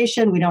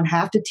foundation, we don't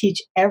have to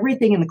teach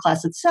everything in the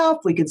class itself.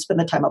 We can spend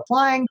the time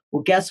applying.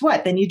 Well, guess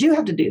what? Then you do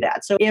have to do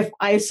that. So if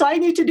I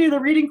assign you to do the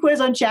reading quiz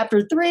on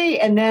chapter 3,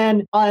 and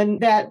then on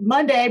that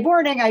Monday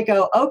morning, I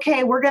go,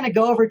 okay, we're going to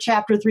go over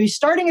chapter 3,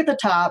 starting at the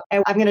top,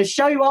 and I'm going to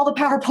show you all the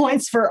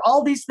PowerPoints for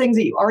all these things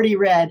that you already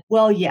read.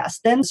 Well, yes,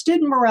 then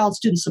student morale and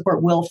student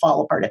support will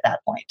fall apart at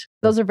that point.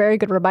 Those are very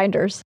good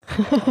reminders.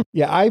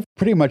 Yeah, I've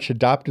pretty much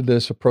adopted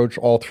this approach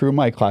all through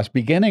my class,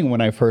 beginning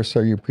when I first saw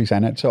you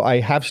present it. So I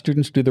have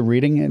students do the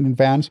reading in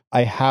advance.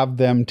 I have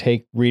them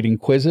take reading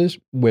quizzes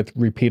with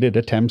repeated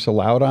attempts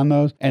allowed on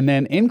those. And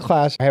then in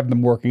class, I have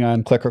them working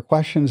on clicker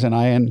questions, and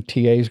I and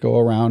TAs go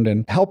around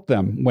and help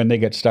them when they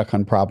get stuck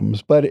on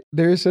problems. But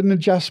there's an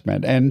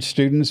adjustment, and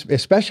students,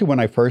 especially when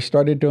I first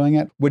started doing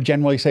it, would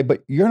generally say,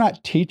 but you're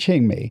not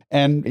teaching me.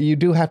 And you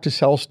do have to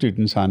sell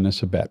students on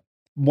this a bit.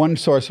 One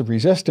source of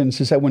resistance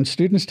is that when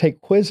students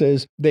take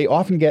quizzes, they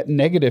often get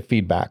negative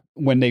feedback.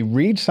 When they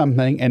read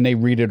something and they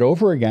read it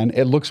over again,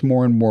 it looks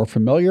more and more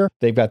familiar.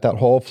 They've got that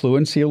whole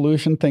fluency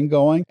illusion thing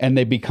going, and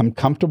they become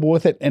comfortable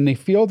with it, and they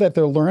feel that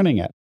they're learning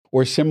it.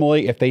 Or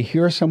similarly, if they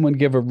hear someone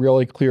give a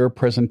really clear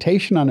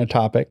presentation on a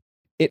topic,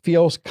 it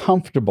feels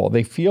comfortable.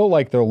 They feel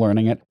like they're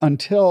learning it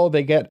until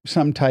they get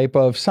some type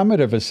of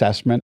summative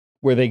assessment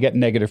where they get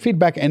negative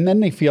feedback, and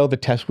then they feel the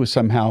test was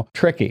somehow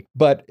tricky.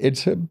 But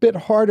it's a bit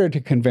harder to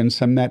convince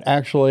them that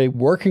actually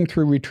working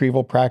through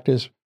retrieval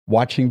practice,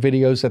 watching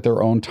videos at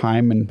their own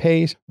time and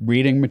pace,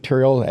 reading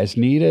material as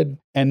needed,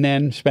 and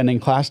then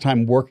spending class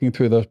time working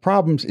through those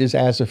problems is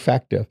as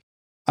effective.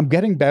 I'm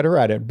getting better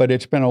at it, but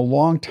it's been a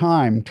long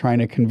time trying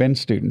to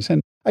convince students.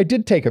 And I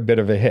did take a bit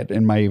of a hit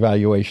in my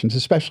evaluations,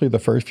 especially the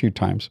first few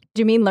times.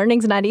 Do you mean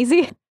learning's not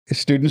easy?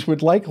 students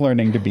would like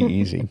learning to be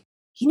easy.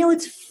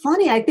 It's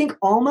funny. I think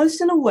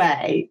almost in a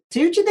way,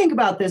 see what you think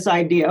about this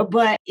idea,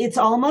 but it's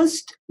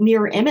almost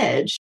mirror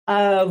image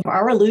of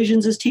our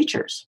illusions as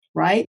teachers,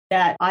 right?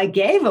 That I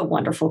gave a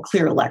wonderful,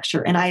 clear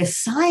lecture and I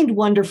assigned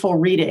wonderful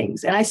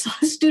readings and I saw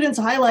students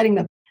highlighting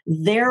them.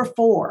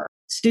 Therefore,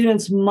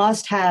 students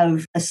must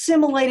have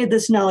assimilated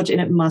this knowledge and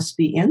it must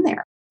be in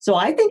there. So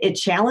I think it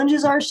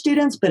challenges our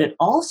students, but it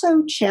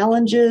also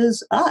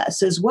challenges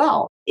us as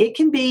well. It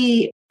can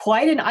be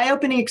quite an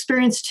eye-opening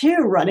experience too,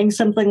 running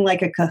something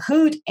like a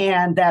Kahoot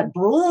and that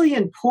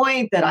brilliant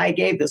point that I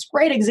gave this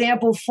great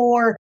example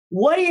for,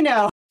 what do you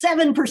know,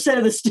 7%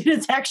 of the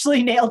students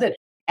actually nailed it.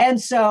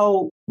 And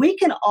so we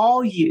can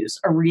all use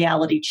a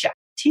reality check,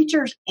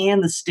 teachers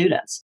and the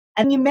students.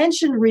 And you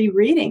mentioned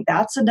rereading.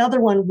 That's another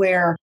one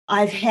where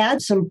I've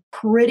had some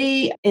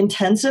pretty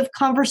intensive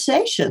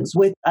conversations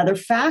with other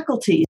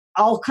faculty.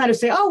 I'll kind of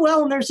say, oh,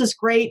 well, and there's this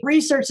great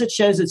research that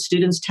shows that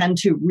students tend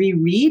to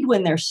reread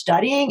when they're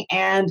studying.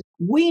 And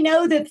we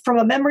know that from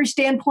a memory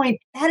standpoint,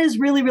 that is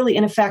really, really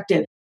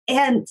ineffective.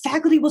 And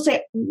faculty will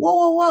say,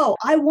 whoa,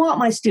 I want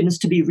my students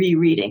to be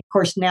rereading. Of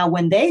course, now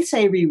when they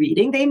say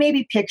rereading, they may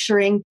be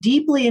picturing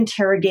deeply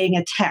interrogating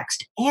a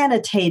text,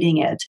 annotating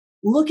it,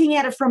 looking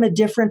at it from a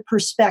different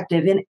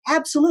perspective. And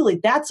absolutely,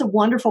 that's a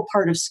wonderful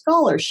part of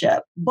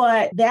scholarship.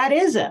 But that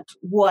isn't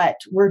what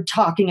we're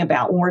talking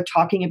about when we're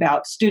talking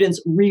about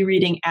students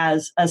rereading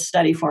as a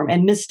study form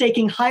and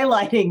mistaking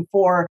highlighting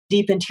for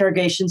deep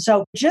interrogation.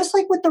 So just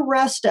like with the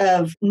rest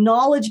of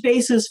knowledge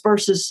bases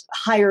versus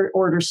higher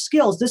order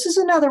skills, this is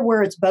another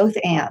where it's both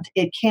and.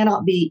 It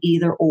cannot be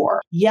either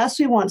or. Yes,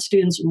 we want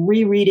students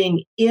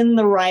rereading in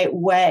the right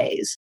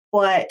ways,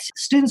 but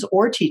students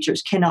or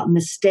teachers cannot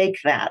mistake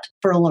that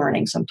for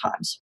learning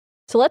sometimes.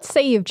 So let's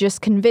say you've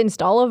just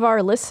convinced all of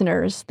our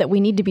listeners that we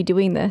need to be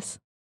doing this.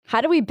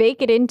 How do we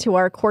bake it into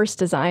our course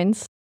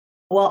designs?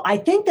 Well, I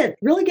think that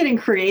really getting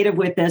creative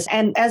with this,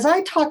 and as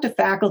I talk to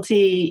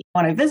faculty,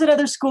 when I visit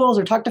other schools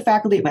or talk to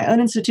faculty at my own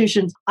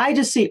institutions, I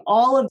just see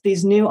all of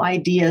these new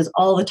ideas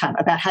all the time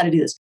about how to do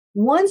this.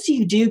 Once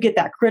you do get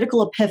that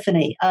critical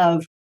epiphany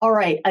of, all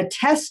right, a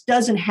test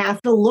doesn't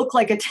have to look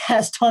like a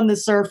test on the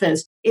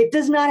surface. It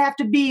does not have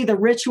to be the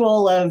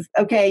ritual of,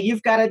 okay,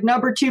 you've got a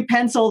number 2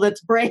 pencil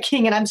that's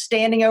breaking and I'm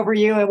standing over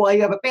you while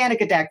you have a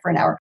panic attack for an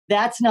hour.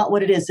 That's not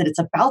what it is. That it's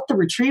about the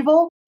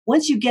retrieval.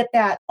 Once you get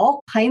that,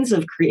 all kinds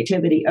of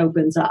creativity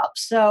opens up.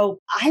 So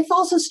I've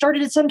also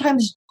started it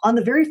sometimes on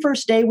the very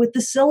first day with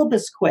the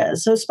syllabus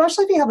quiz. So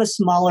especially if you have a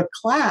smaller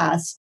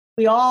class,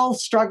 we all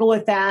struggle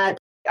with that.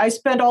 I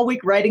spend all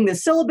week writing the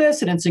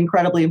syllabus and it's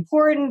incredibly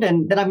important.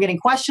 And then I'm getting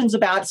questions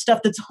about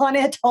stuff that's on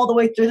it all the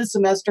way through the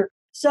semester.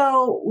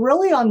 So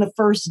really on the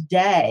first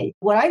day,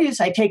 what I do is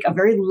I take a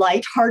very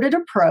lighthearted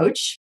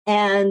approach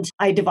and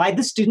I divide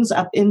the students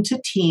up into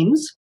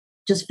teams,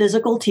 just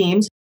physical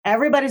teams.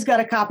 Everybody's got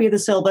a copy of the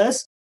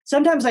syllabus.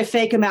 Sometimes I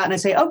fake them out and I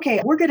say,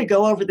 okay, we're going to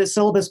go over the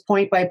syllabus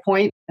point by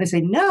point. And I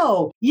say,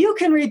 no, you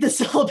can read the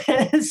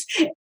syllabus.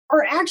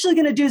 We're actually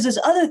going to do this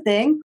other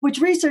thing, which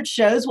research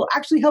shows will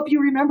actually help you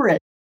remember it.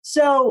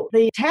 So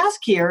the task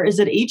here is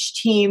that each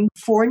team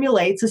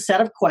formulates a set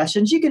of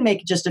questions. You can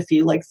make just a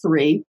few, like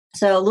 3.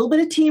 So a little bit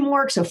of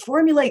teamwork. So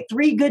formulate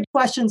 3 good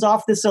questions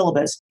off the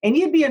syllabus. And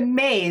you'd be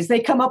amazed.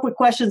 They come up with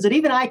questions that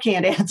even I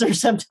can't answer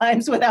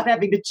sometimes without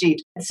having to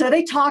cheat. So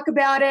they talk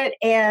about it.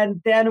 And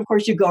then, of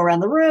course, you go around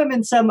the room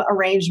in some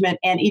arrangement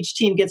and each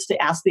team gets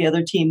to ask the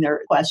other team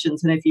their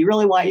questions. And if you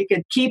really want, you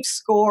could keep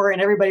score.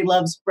 And everybody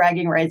loves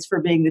bragging rights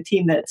for being the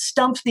team that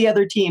stumped the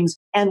other teams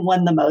and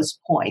won the most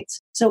points.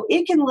 So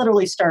it can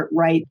literally start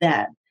right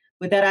then,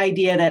 with that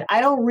idea that I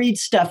don't read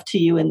stuff to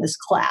you in this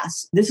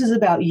class. This is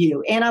about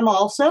you. And I'm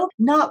also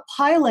not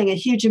piling a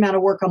huge amount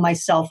of work on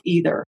myself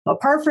either.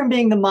 Apart from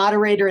being the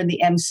moderator and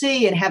the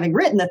MC and having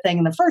written the thing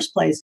in the first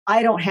place,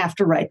 I don't have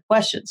to write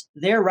questions.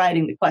 They're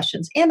writing the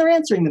questions and they're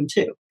answering them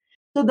too.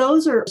 So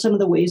those are some of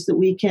the ways that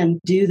we can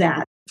do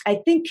that. I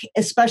think,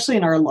 especially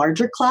in our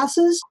larger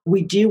classes,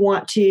 we do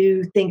want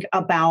to think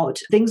about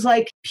things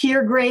like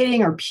peer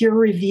grading or peer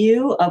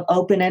review of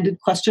open-ended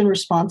question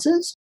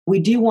responses. We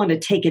do want to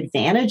take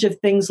advantage of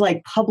things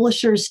like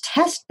publishers'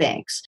 test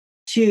banks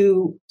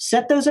to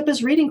set those up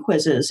as reading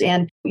quizzes.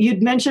 And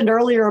you'd mentioned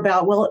earlier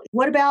about, well,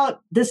 what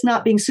about this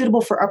not being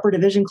suitable for upper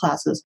division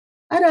classes?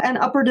 I had an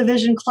upper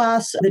division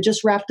class that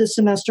just wrapped this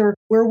semester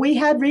where we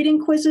had reading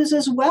quizzes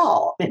as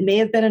well. It may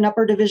have been an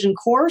upper division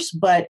course,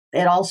 but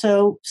it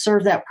also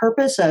served that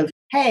purpose of,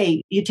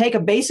 hey, you take a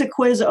basic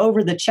quiz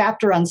over the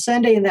chapter on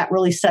Sunday, and that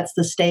really sets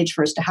the stage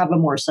for us to have a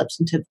more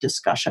substantive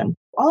discussion.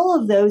 All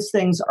of those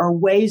things are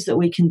ways that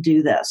we can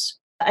do this.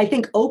 I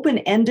think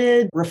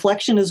open-ended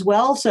reflection as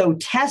well. So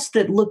tests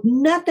that look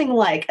nothing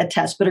like a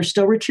test, but are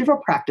still retrieval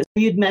practice.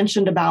 You'd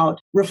mentioned about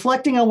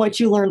reflecting on what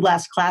you learned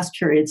last class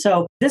period.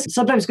 So this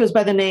sometimes goes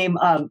by the name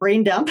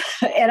brain dump.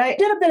 And I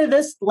did a bit of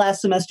this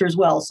last semester as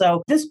well.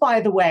 So this, by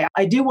the way,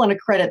 I do want to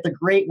credit the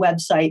great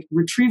website,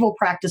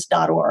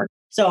 retrievalpractice.org.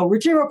 So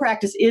retrieval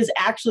practice is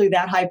actually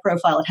that high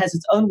profile. It has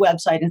its own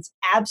website. It's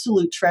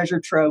absolute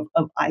treasure trove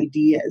of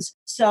ideas.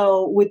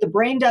 So with the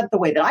brain dump, the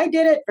way that I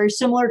did it, very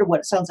similar to what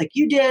it sounds like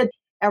you did.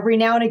 Every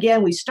now and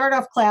again, we start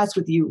off class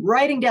with you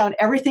writing down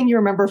everything you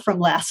remember from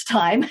last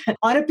time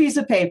on a piece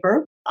of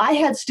paper. I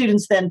had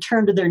students then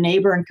turn to their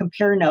neighbor and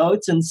compare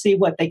notes and see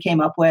what they came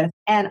up with.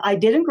 And I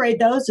didn't grade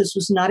those. This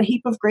was not a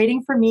heap of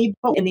grading for me.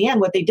 But in the end,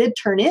 what they did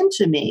turn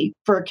into me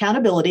for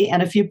accountability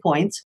and a few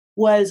points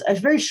was a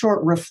very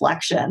short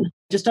reflection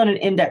just on an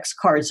index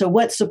card. So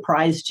what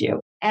surprised you?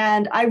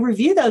 And I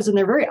review those and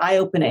they're very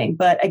eye-opening.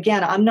 But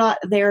again, I'm not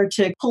there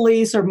to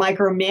police or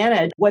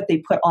micromanage what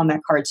they put on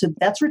that card. So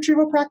that's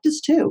retrieval practice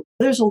too.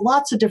 There's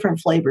lots of different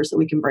flavors that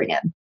we can bring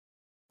in.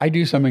 I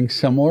do something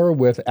similar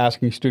with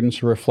asking students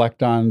to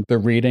reflect on the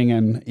reading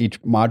in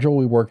each module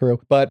we work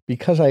through. But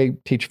because I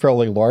teach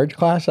fairly large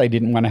class, I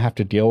didn't want to have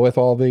to deal with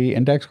all the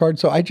index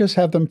cards. So I just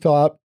have them fill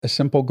out a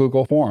simple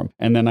Google form,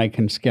 and then I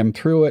can skim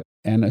through it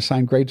and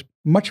assign grades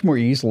much more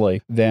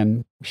easily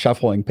than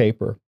shuffling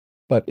paper.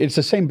 But it's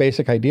the same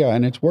basic idea,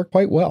 and it's worked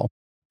quite well.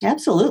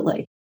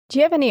 Absolutely. Do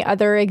you have any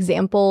other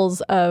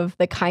examples of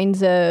the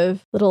kinds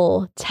of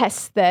little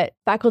tests that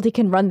faculty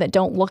can run that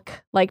don't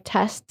look like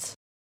tests?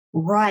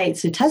 Right.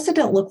 So tests that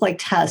don't look like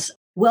tests.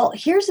 Well,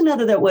 here's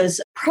another that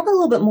was probably a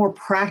little bit more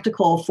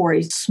practical for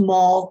a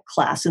small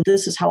class. And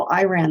this is how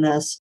I ran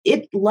this.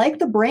 It, like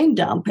the brain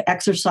dump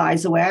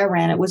exercise, the way I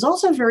ran it, was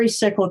also very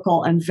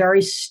cyclical and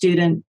very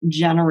student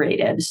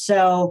generated.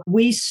 So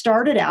we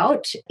started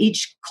out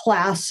each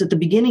class at the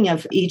beginning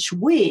of each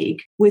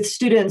week with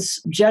students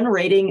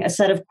generating a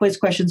set of quiz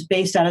questions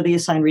based out of the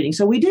assigned reading.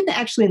 So we didn't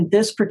actually, in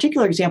this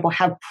particular example,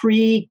 have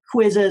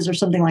pre-quizzes or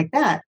something like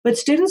that. But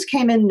students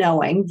came in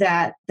knowing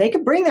that they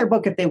could bring their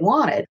book if they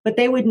wanted, but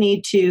they would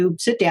need to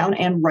sit down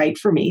and write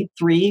for me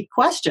 3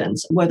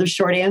 questions, whether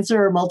short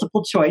answer or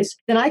multiple choice.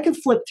 Then I could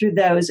flip through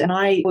those and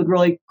I would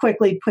really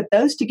quickly put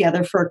those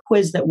together for a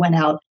quiz that went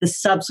out the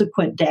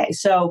subsequent day.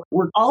 So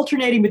we're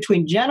alternating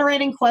between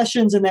generating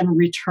questions and then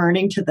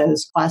returning to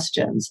those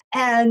questions.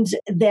 And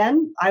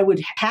then I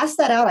would pass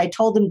that out. I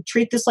told them,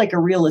 treat this like a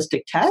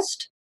realistic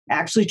test.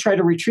 Actually try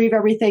to retrieve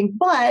everything.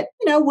 But,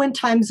 when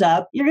time's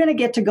up, you're going to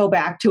get to go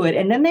back to it.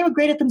 And then they would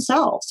grade it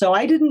themselves. So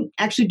I didn't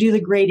actually do the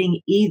grading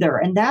either.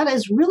 And that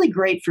is really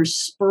great for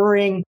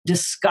spurring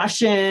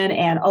discussion.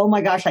 And, oh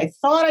my gosh, I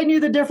thought I knew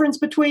the difference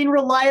between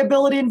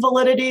reliability and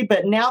validity.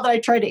 But now that I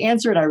tried to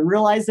answer it, I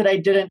realized that I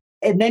didn't.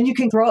 And then you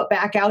can throw it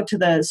back out to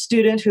the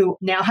student who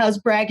now has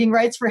bragging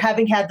rights for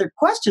having had their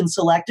question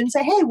selected and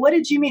say, hey, what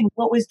did you mean?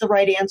 What was the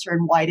right answer?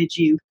 And why did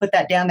you put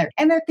that down there?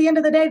 And at the end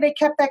of the day, they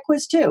kept that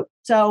quiz too.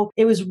 So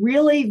it was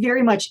really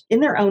very much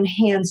in their own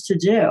hands to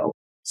do.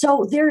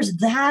 So there's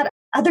that.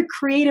 Other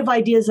creative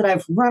ideas that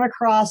I've run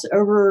across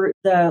over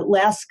the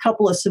last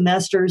couple of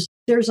semesters.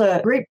 There's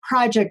a great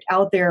project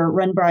out there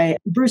run by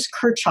Bruce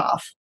Kirchhoff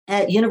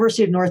at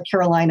University of North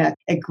Carolina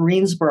at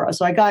Greensboro.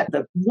 So I got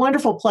the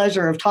wonderful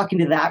pleasure of talking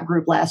to that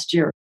group last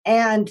year.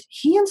 And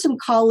he and some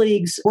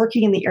colleagues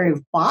working in the area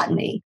of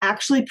botany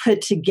actually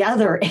put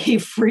together a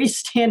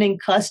freestanding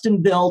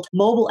custom-built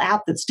mobile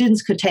app that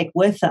students could take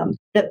with them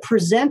that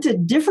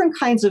presented different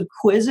kinds of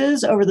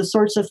quizzes over the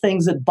sorts of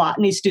things that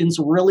botany students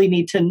really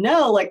need to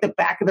know, like the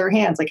back of their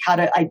hands, like how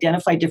to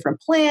identify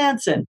different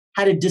plants and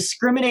how to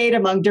discriminate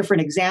among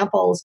different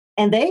examples.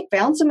 And they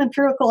found some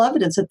empirical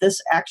evidence that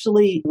this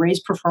actually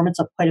raised performance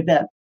up quite a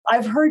bit.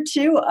 I've heard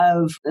too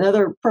of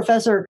another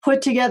professor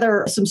put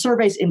together some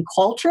surveys in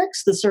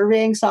Qualtrics, the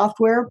surveying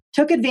software,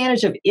 took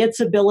advantage of its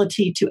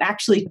ability to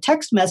actually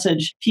text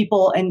message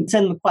people and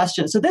send them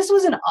questions. So this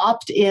was an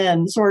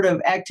opt-in sort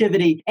of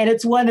activity. And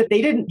it's one that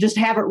they didn't just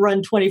have it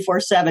run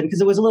 24/7 because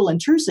it was a little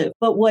intrusive.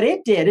 But what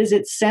it did is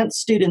it sent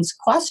students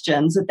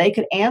questions that they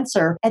could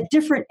answer at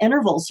different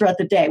intervals throughout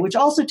the day, which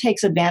also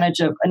takes advantage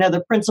of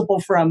another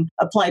principle from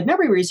applied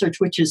memory research,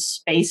 which is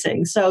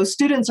spacing. So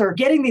students are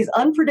getting these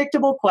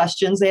unpredictable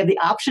questions. They have the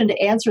option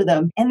to answer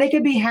them, and they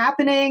could be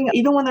happening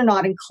even when they're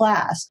not in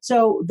class.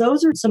 So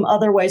those are some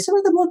other ways. Some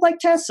of them look like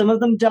tests, some of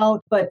them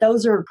don't, but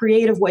those are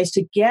creative ways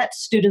to get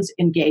students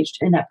engaged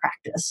in that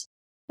practice.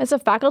 As a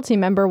faculty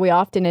member, we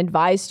often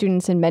advise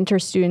students and mentor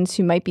students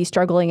who might be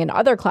struggling in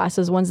other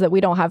classes, ones that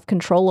we don't have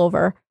control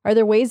over. Are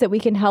there ways that we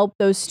can help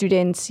those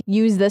students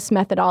use this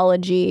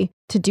methodology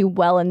to do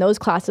well in those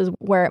classes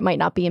where it might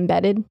not be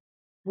embedded?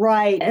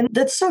 Right. And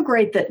that's so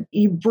great that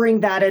you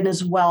bring that in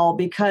as well,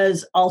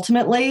 because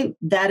ultimately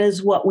that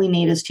is what we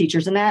need as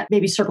teachers. And that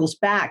maybe circles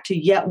back to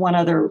yet one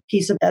other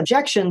piece of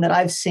objection that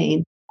I've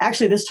seen.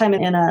 Actually, this time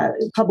in a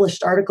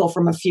published article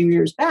from a few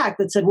years back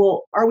that said,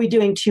 well, are we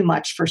doing too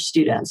much for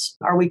students?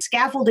 Are we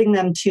scaffolding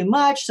them too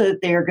much so that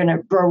they're going to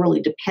grow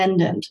really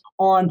dependent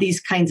on these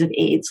kinds of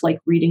aids like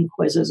reading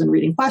quizzes and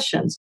reading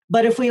questions?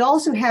 But if we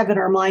also have in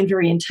our mind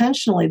very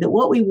intentionally that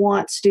what we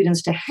want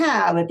students to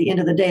have at the end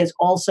of the day is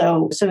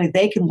also something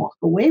they can walk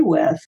away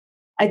with,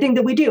 I think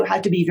that we do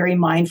have to be very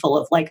mindful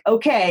of like,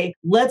 okay,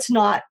 let's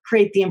not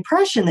create the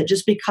impression that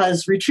just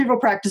because retrieval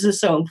practice is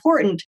so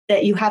important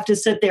that you have to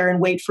sit there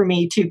and wait for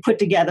me to put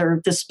together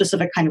this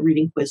specific kind of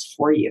reading quiz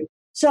for you.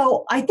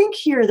 So I think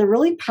here the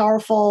really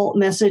powerful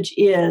message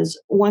is,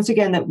 once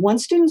again, that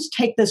once students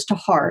take this to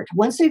heart,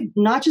 once they've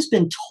not just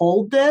been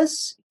told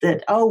this,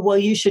 that, oh, well,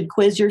 you should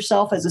quiz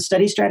yourself as a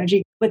study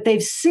strategy, but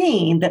they've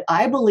seen that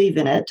I believe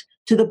in it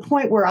to the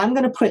point where I'm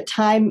going to put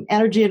time,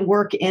 energy, and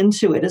work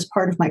into it as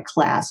part of my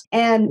class.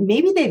 And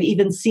maybe they've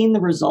even seen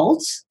the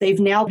results. They've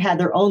now had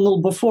their own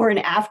little before and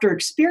after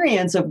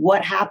experience of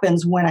what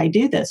happens when I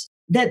do this,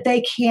 that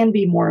they can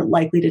be more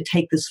likely to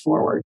take this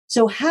forward.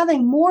 So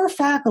having more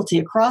faculty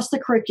across the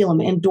curriculum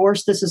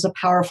endorse this as a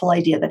powerful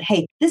idea that,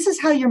 hey, this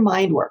is how your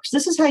mind works.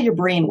 This is how your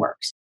brain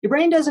works. Your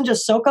brain doesn't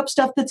just soak up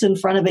stuff that's in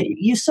front of it.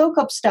 You soak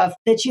up stuff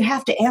that you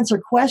have to answer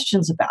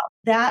questions about.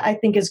 That, I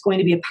think, is going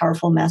to be a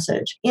powerful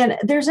message. And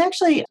there's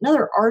actually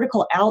another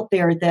article out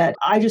there that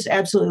I just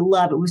absolutely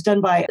love. It was done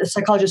by a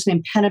psychologist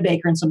named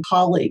Pennebaker and some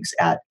colleagues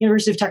at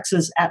University of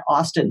Texas at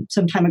Austin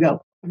some time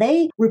ago.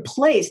 They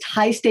replaced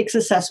high-stakes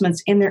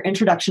assessments in their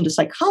Introduction to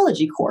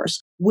Psychology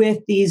course with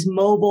these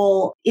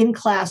mobile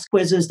in-class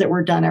quizzes that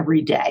were done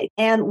every day.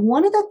 And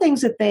one of the things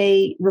that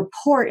they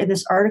report in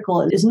this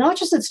article is not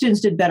just that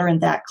students did better in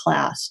that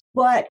class,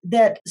 but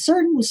that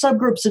certain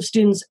subgroups of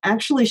students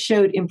actually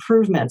showed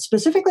improvement,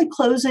 specifically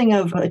closing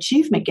of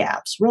achievement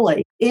gaps,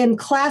 really, in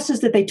classes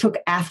that they took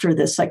after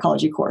this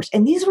psychology course.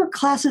 And these were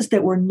classes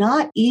that were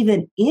not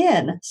even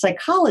in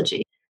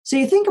psychology. So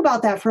you think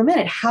about that for a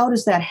minute. How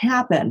does that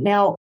happen?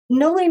 Now,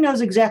 nobody knows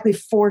exactly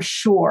for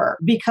sure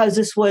because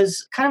this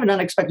was kind of an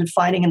unexpected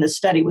finding in this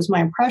study, was my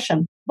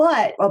impression.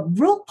 But a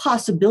real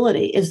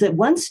possibility is that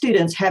when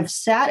students have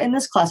sat in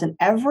this class and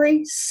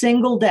every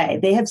single day,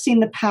 they have seen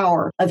the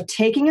power of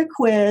taking a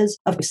quiz,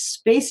 of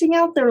spacing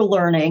out their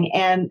learning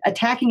and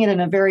attacking it in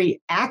a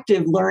very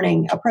active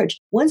learning approach.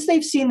 Once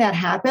they've seen that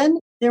happen,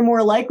 they're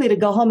more likely to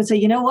go home and say,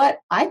 you know what,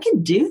 I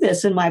can do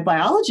this in my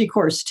biology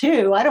course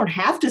too. I don't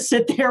have to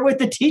sit there with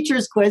the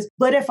teacher's quiz,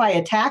 but if I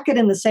attack it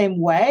in the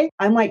same way,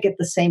 I might get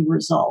the same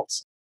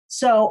results.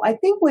 So I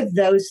think with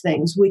those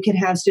things, we can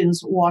have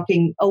students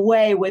walking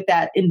away with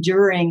that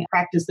enduring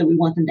practice that we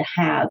want them to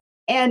have.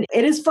 And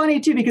it is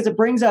funny too, because it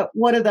brings up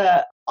one of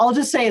the, I'll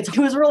just say it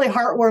was a really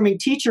heartwarming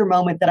teacher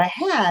moment that I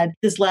had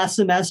this last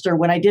semester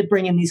when I did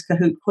bring in these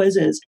Kahoot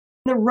quizzes.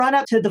 The run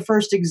up to the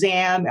first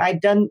exam,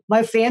 I'd done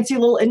my fancy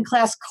little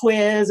in-class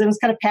quiz and was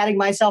kind of patting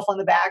myself on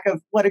the back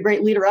of what a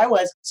great leader I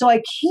was. So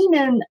I came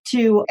in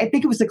to, I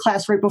think it was the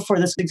class right before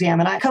this exam,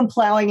 and I come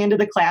plowing into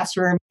the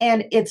classroom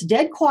and it's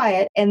dead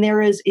quiet. And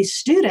there is a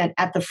student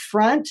at the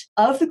front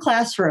of the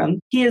classroom.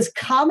 He has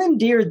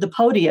commandeered the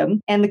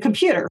podium and the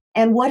computer.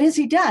 And what has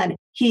he done?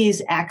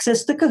 He's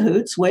accessed the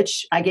Kahoots,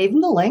 which I gave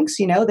him the links,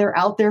 they're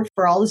out there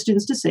for all the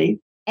students to see.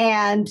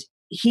 And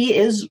he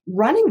is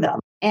running them.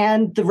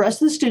 And the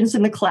rest of the students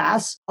in the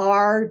class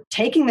are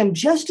taking them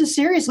just as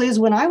seriously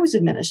as when I was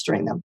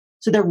administering them.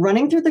 So they're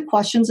running through the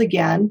questions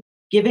again,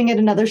 giving it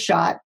another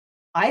shot.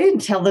 I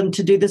didn't tell them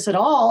to do this at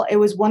all. It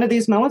was one of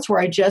these moments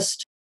where I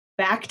just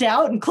backed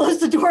out and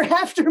closed the door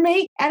after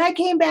me. And I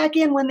came back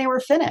in when they were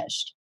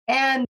finished.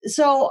 And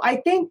so I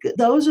think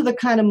those are the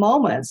kind of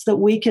moments that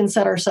we can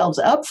set ourselves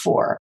up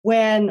for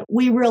when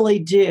we really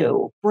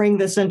do bring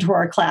this into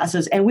our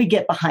classes and we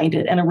get behind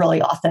it in a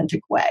really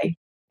authentic way.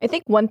 I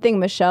think one thing,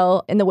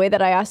 Michelle, in the way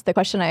that I asked the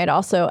question, I had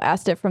also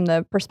asked it from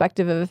the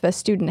perspective of if a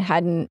student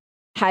hadn't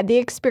had the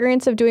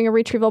experience of doing a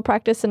retrieval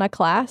practice in a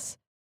class.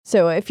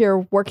 So if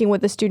you're working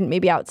with a student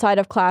maybe outside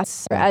of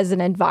class or as an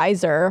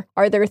advisor,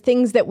 are there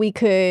things that we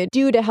could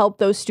do to help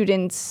those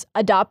students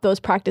adopt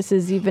those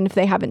practices even if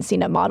they haven't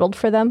seen it modeled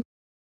for them?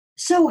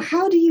 So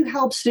how do you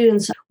help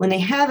students when they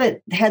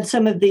haven't had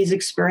some of these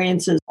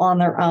experiences on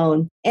their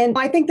own? And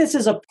I think this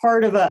is a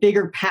part of a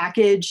bigger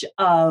package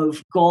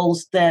of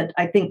goals that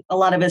I think a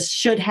lot of us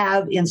should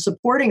have in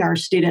supporting our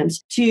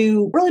students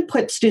to really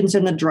put students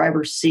in the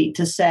driver's seat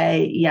to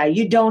say, yeah,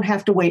 you don't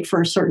have to wait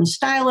for a certain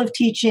style of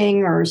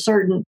teaching or a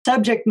certain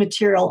subject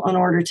material in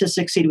order to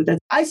succeed with it.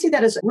 I see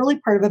that as really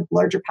part of a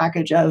larger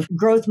package of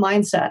growth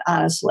mindset,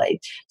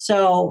 honestly.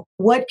 So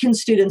what can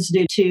students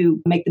do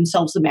to make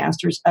themselves the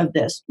masters of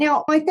this?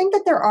 Now, I think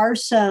that there are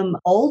some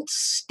old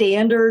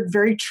standard,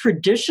 very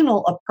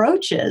traditional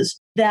approaches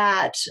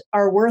that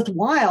are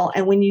worthwhile.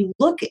 And when you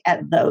look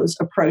at those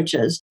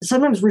approaches,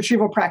 sometimes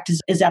retrieval practice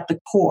is at the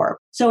core.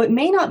 So it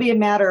may not be a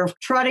matter of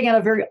trotting out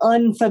a very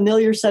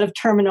unfamiliar set of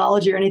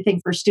terminology or anything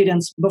for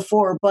students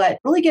before, but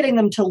really getting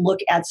them to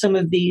look at some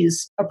of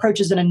these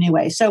approaches in a new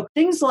way. So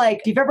things like,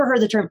 if you've ever heard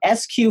the term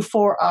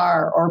SQ4R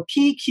or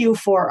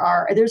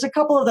PQ4R, there's a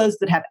couple of those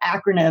that have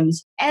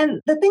acronyms.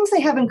 And the things they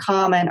have in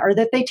common are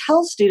that they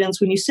tell students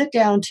when you sit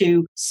down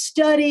to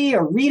study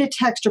or read a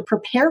text or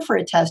prepare for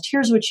a test,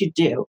 here's what you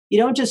do.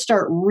 You don't just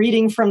start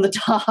reading from the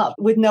top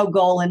with no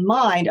goal in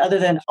mind other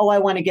than, oh, I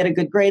want to get a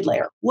good grade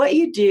later. What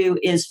you do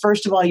is,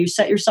 first of all, you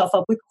set yourself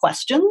up with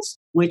questions,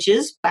 which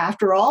is,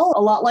 after all,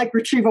 a lot like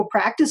retrieval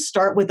practice.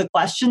 Start with a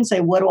question, say,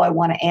 what do I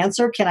want to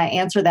answer? Can I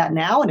answer that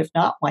now? And if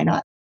not, why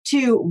not?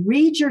 To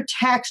read your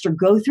text or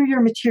go through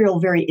your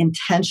material very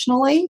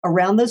intentionally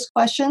around those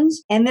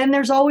questions. And then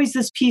there's always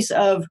this piece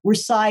of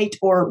recite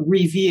or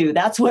review.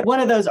 That's what one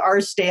of those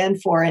R's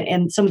stand for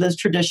in some of those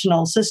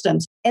traditional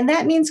systems. And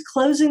that means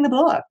closing the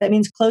book. That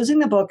means closing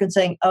the book and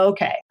saying,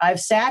 okay, I've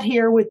sat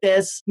here with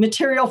this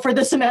material for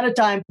this amount of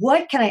time.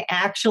 What can I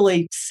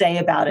actually say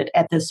about it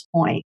at this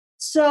point?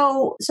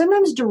 So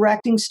sometimes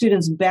directing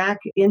students back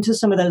into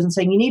some of those and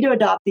saying, you need to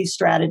adopt these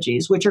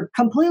strategies, which are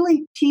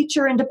completely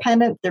teacher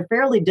independent. They're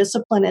fairly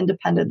discipline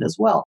independent as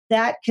well.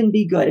 That can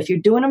be good. If you're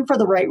doing them for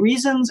the right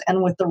reasons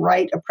and with the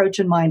right approach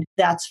in mind,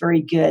 that's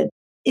very good.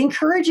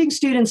 Encouraging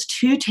students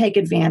to take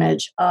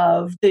advantage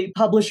of the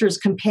publisher's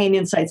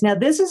companion sites. Now,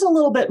 this is a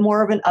little bit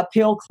more of an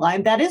uphill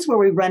climb. That is where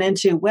we run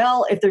into,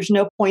 well, if there's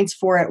no points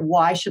for it,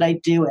 why should I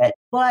do it?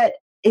 But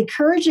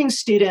encouraging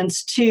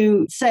students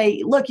to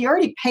say, look, you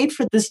already paid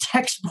for this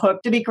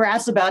textbook, to be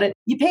crass about it.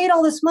 You paid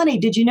all this money.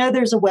 Did you know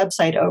there's a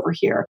website over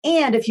here?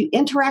 And if you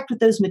interact with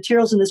those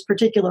materials in this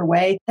particular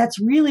way, that's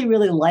really,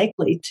 really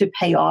likely to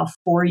pay off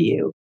for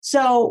you.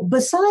 So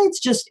besides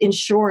just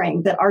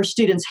ensuring that our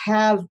students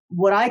have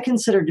what I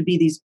consider to be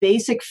these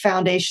basic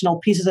foundational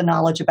pieces of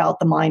knowledge about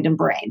the mind and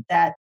brain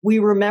that we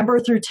remember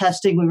through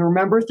testing, we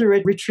remember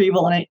through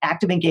retrieval and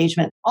active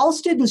engagement, all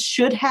students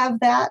should have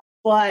that.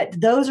 But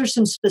those are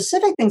some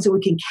specific things that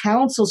we can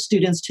counsel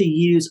students to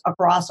use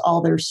across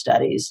all their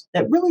studies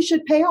that really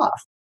should pay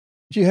off.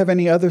 Do you have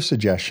any other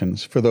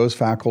suggestions for those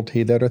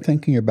faculty that are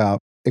thinking about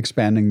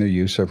expanding their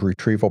use of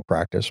retrieval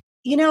practice?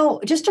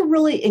 Just to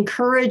really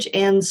encourage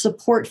and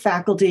support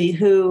faculty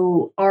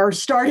who are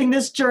starting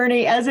this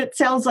journey, as it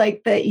sounds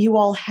like that you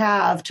all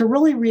have, to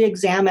really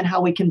re-examine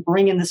how we can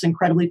bring in this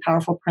incredibly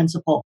powerful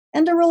principle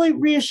and to really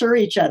reassure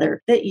each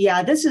other that,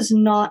 this is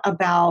not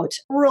about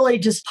really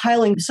just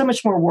piling so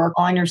much more work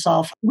on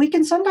yourself. We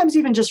can sometimes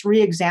even just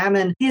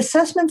re-examine the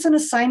assessments and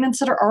assignments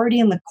that are already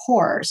in the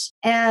course.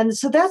 And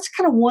so that's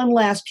kind of one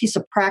last piece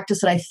of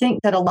practice that I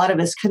think that a lot of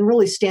us can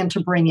really stand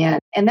to bring in.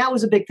 And that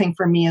was a big thing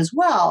for me as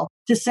well,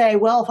 to say,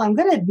 well, if I'm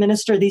going to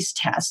administer these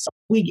tests,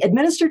 we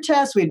administer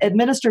tests, we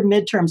administer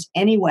midterms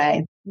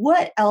anyway.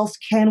 What else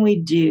can we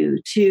do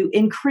to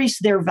increase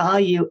their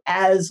value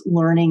as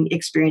learning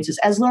experiences,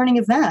 as learning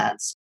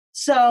events?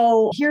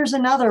 So here's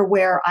another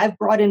where I've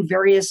brought in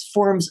various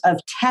forms of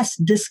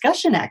test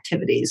discussion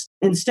activities.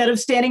 Instead of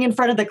standing in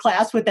front of the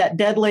class with that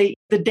deadly,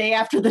 the day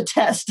after the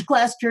test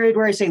class period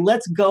where I say,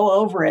 let's go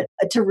over it,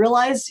 to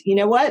realize,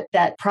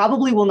 that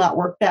probably will not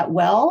work that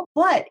well.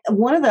 But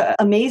one of the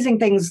amazing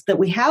things that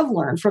we have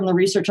learned from the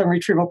research on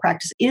retrieval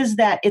practice is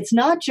that it's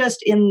not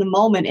just in the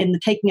moment, in the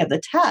taking of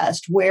the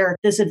test, where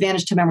this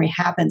advantage to memory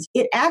happens.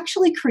 It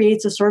actually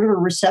creates a sort of a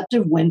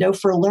receptive window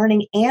for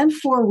learning and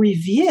for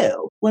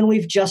review when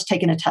we've just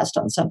taken a test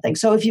on something.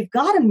 So if you've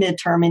got a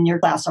midterm in your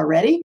class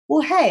already,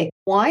 well, hey,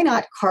 why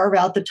not carve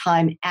out the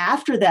time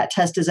after that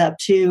test is up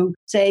to,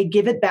 say,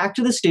 give it back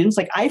to the students?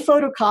 Like, I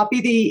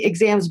photocopy the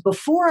exams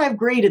before I've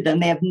graded them.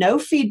 They have no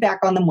feedback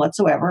on them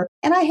whatsoever.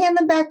 And I hand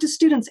them back to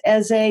students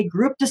as a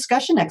group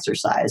discussion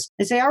exercise.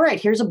 They say, all right,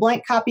 here's a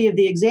blank copy of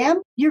the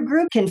exam. Your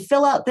group can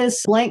fill out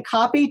this blank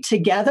copy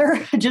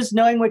together, just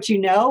knowing what you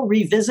know,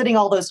 revisiting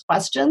all those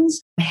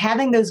questions,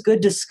 having those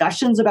good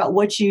discussions about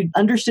what you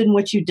understood and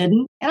what you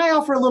didn't. And I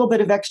offer a little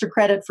bit of extra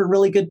credit for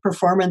really good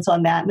performance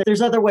on that. And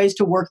there's other ways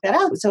to work that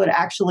out so it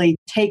actually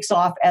takes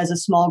off as a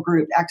small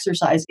group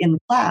exercise in the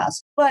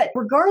class. But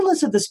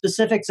regardless of the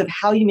specifics of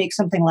how you make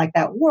something like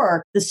that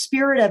work, the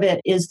spirit of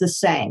it is the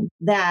same.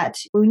 That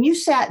when you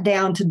sat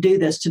down to do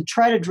this, to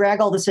try to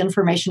drag all this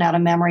information out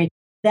of memory,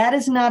 that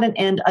is not an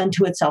end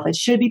unto itself. It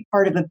should be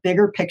part of a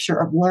bigger picture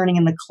of learning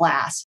in the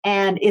class.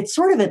 And it's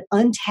sort of an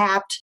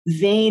untapped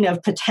vein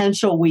of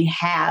potential we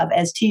have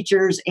as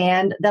teachers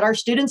and that our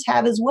students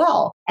have as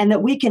well, and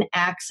that we can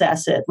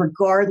access it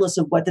regardless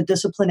of what the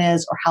discipline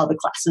is or how the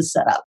class is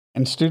set up.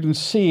 And students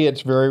see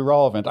it's very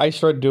relevant. I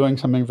started doing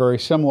something very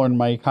similar in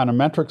my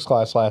econometrics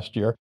class last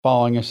year,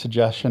 following a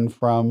suggestion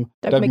from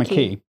Doug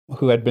McKee,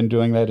 who had been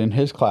doing that in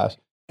his class.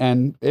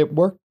 And it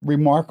worked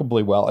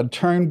remarkably well. It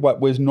turned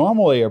what was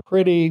normally a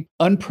pretty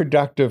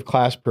unproductive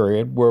class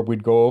period where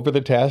we'd go over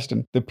the test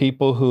and the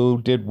people who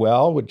did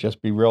well would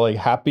just be really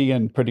happy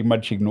and pretty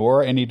much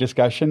ignore any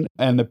discussion.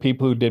 And the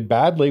people who did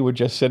badly were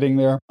just sitting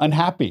there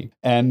unhappy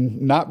and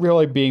not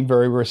really being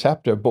very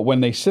receptive. But when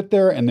they sit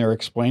there and they're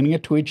explaining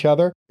it to each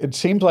other, it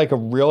seems like a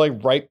really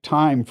ripe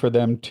time for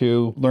them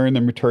to learn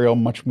the material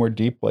much more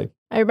deeply.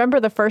 I remember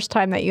the first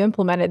time that you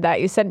implemented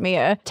that, you sent me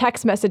a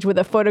text message with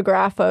a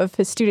photograph of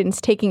his students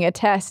taking a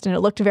test, and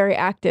it looked very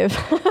active.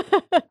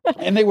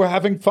 And they were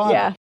having fun.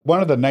 Yeah.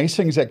 One of the nice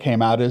things that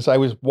came out is I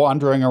was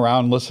wandering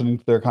around listening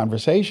to their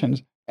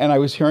conversations, and I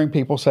was hearing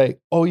people say,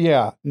 oh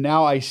yeah,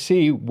 now I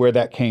see where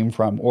that came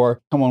from. Or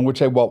someone would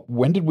say, well,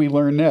 when did we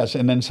learn this?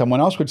 And then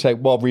someone else would say,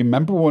 well,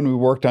 remember when we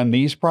worked on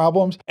these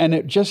problems? And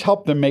it just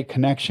helped them make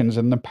connections.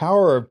 And the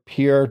power of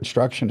peer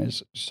instruction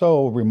is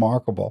so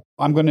remarkable.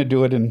 I'm going to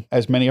do it in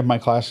as many of my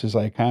classes as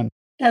I can.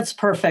 That's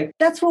perfect.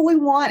 That's what we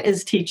want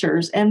as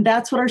teachers. And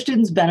that's what our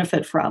students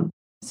benefit from.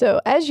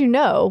 So as you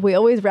know, we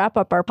always wrap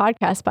up our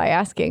podcast by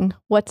asking,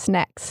 what's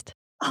next?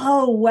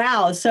 Oh,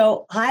 wow.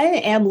 So I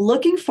am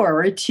looking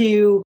forward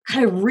to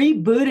kind of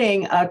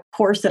rebooting a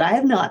course that I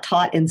have not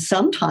taught in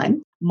some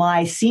time.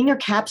 my senior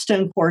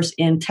capstone course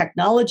in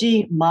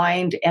technology,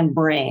 mind, and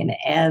brain.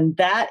 And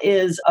that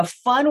is a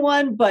fun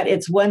one, but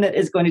it's one that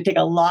is going to take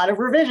a lot of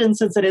revision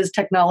since it is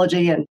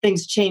technology and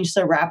things change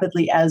so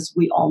rapidly, as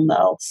we all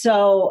know.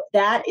 So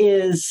that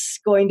is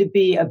going to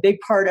be a big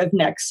part of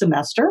next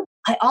semester.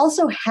 I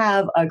also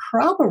have a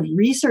crop of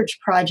research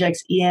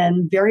projects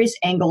in various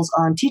angles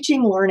on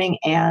teaching, learning,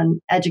 and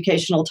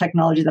educational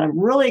technology that I'm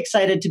really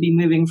excited to be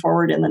moving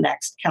forward in the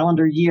next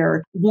calendar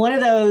year. One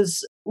of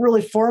those,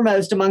 really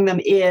foremost among them,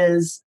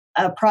 is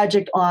a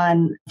project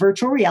on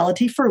virtual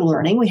reality for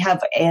learning. We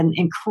have an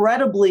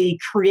incredibly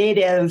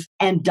creative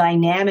and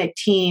dynamic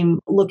team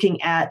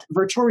looking at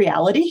virtual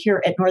reality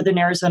here at Northern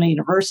Arizona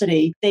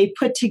University. They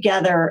put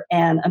together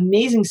an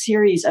amazing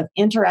series of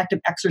interactive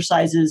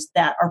exercises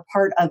that are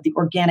part of the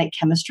organic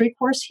chemistry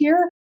course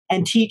here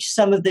and teach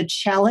some of the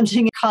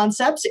challenging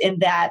concepts in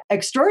that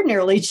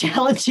extraordinarily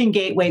challenging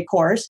gateway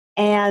course.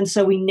 And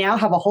so we now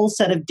have a whole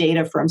set of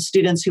data from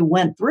students who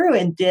went through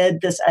and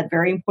did this at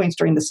varying points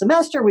during the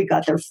semester. We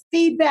got their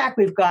feedback.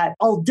 We've got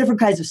all different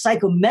kinds of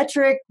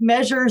psychometric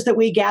measures that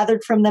we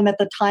gathered from them at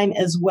the time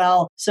as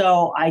well.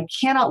 So I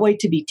cannot wait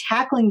to be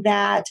tackling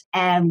that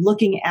and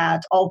looking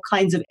at all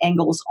kinds of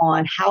angles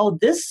on how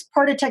this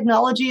part of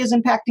technology is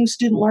impacting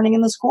student learning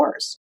in this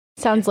course.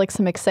 Sounds like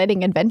some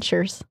exciting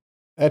adventures.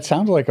 That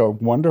sounds like a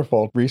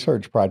wonderful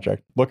research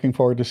project. Looking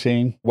forward to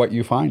seeing what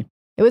you find.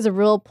 It was a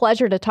real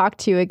pleasure to talk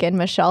to you again,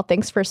 Michelle.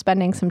 Thanks for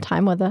spending some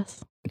time with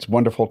us. It's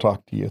wonderful to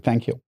talk to you.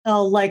 Thank you.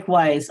 Oh,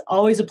 likewise.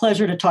 Always a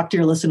pleasure to talk to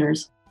your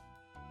listeners.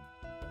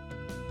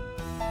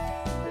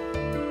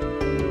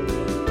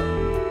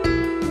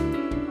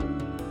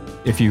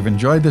 If you've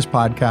enjoyed this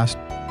podcast,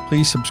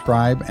 please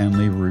subscribe and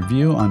leave a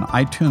review on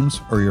iTunes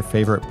or your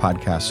favorite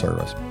podcast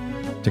service.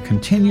 To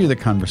continue the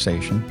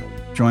conversation,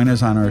 join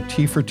us on our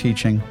Tea for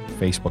Teaching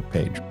Facebook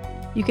page.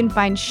 You can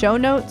find show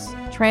notes,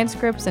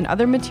 transcripts, and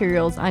other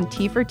materials on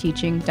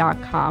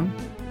teaforteaching.com.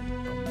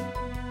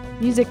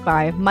 Music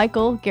by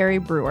Michael Gary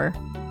Brewer.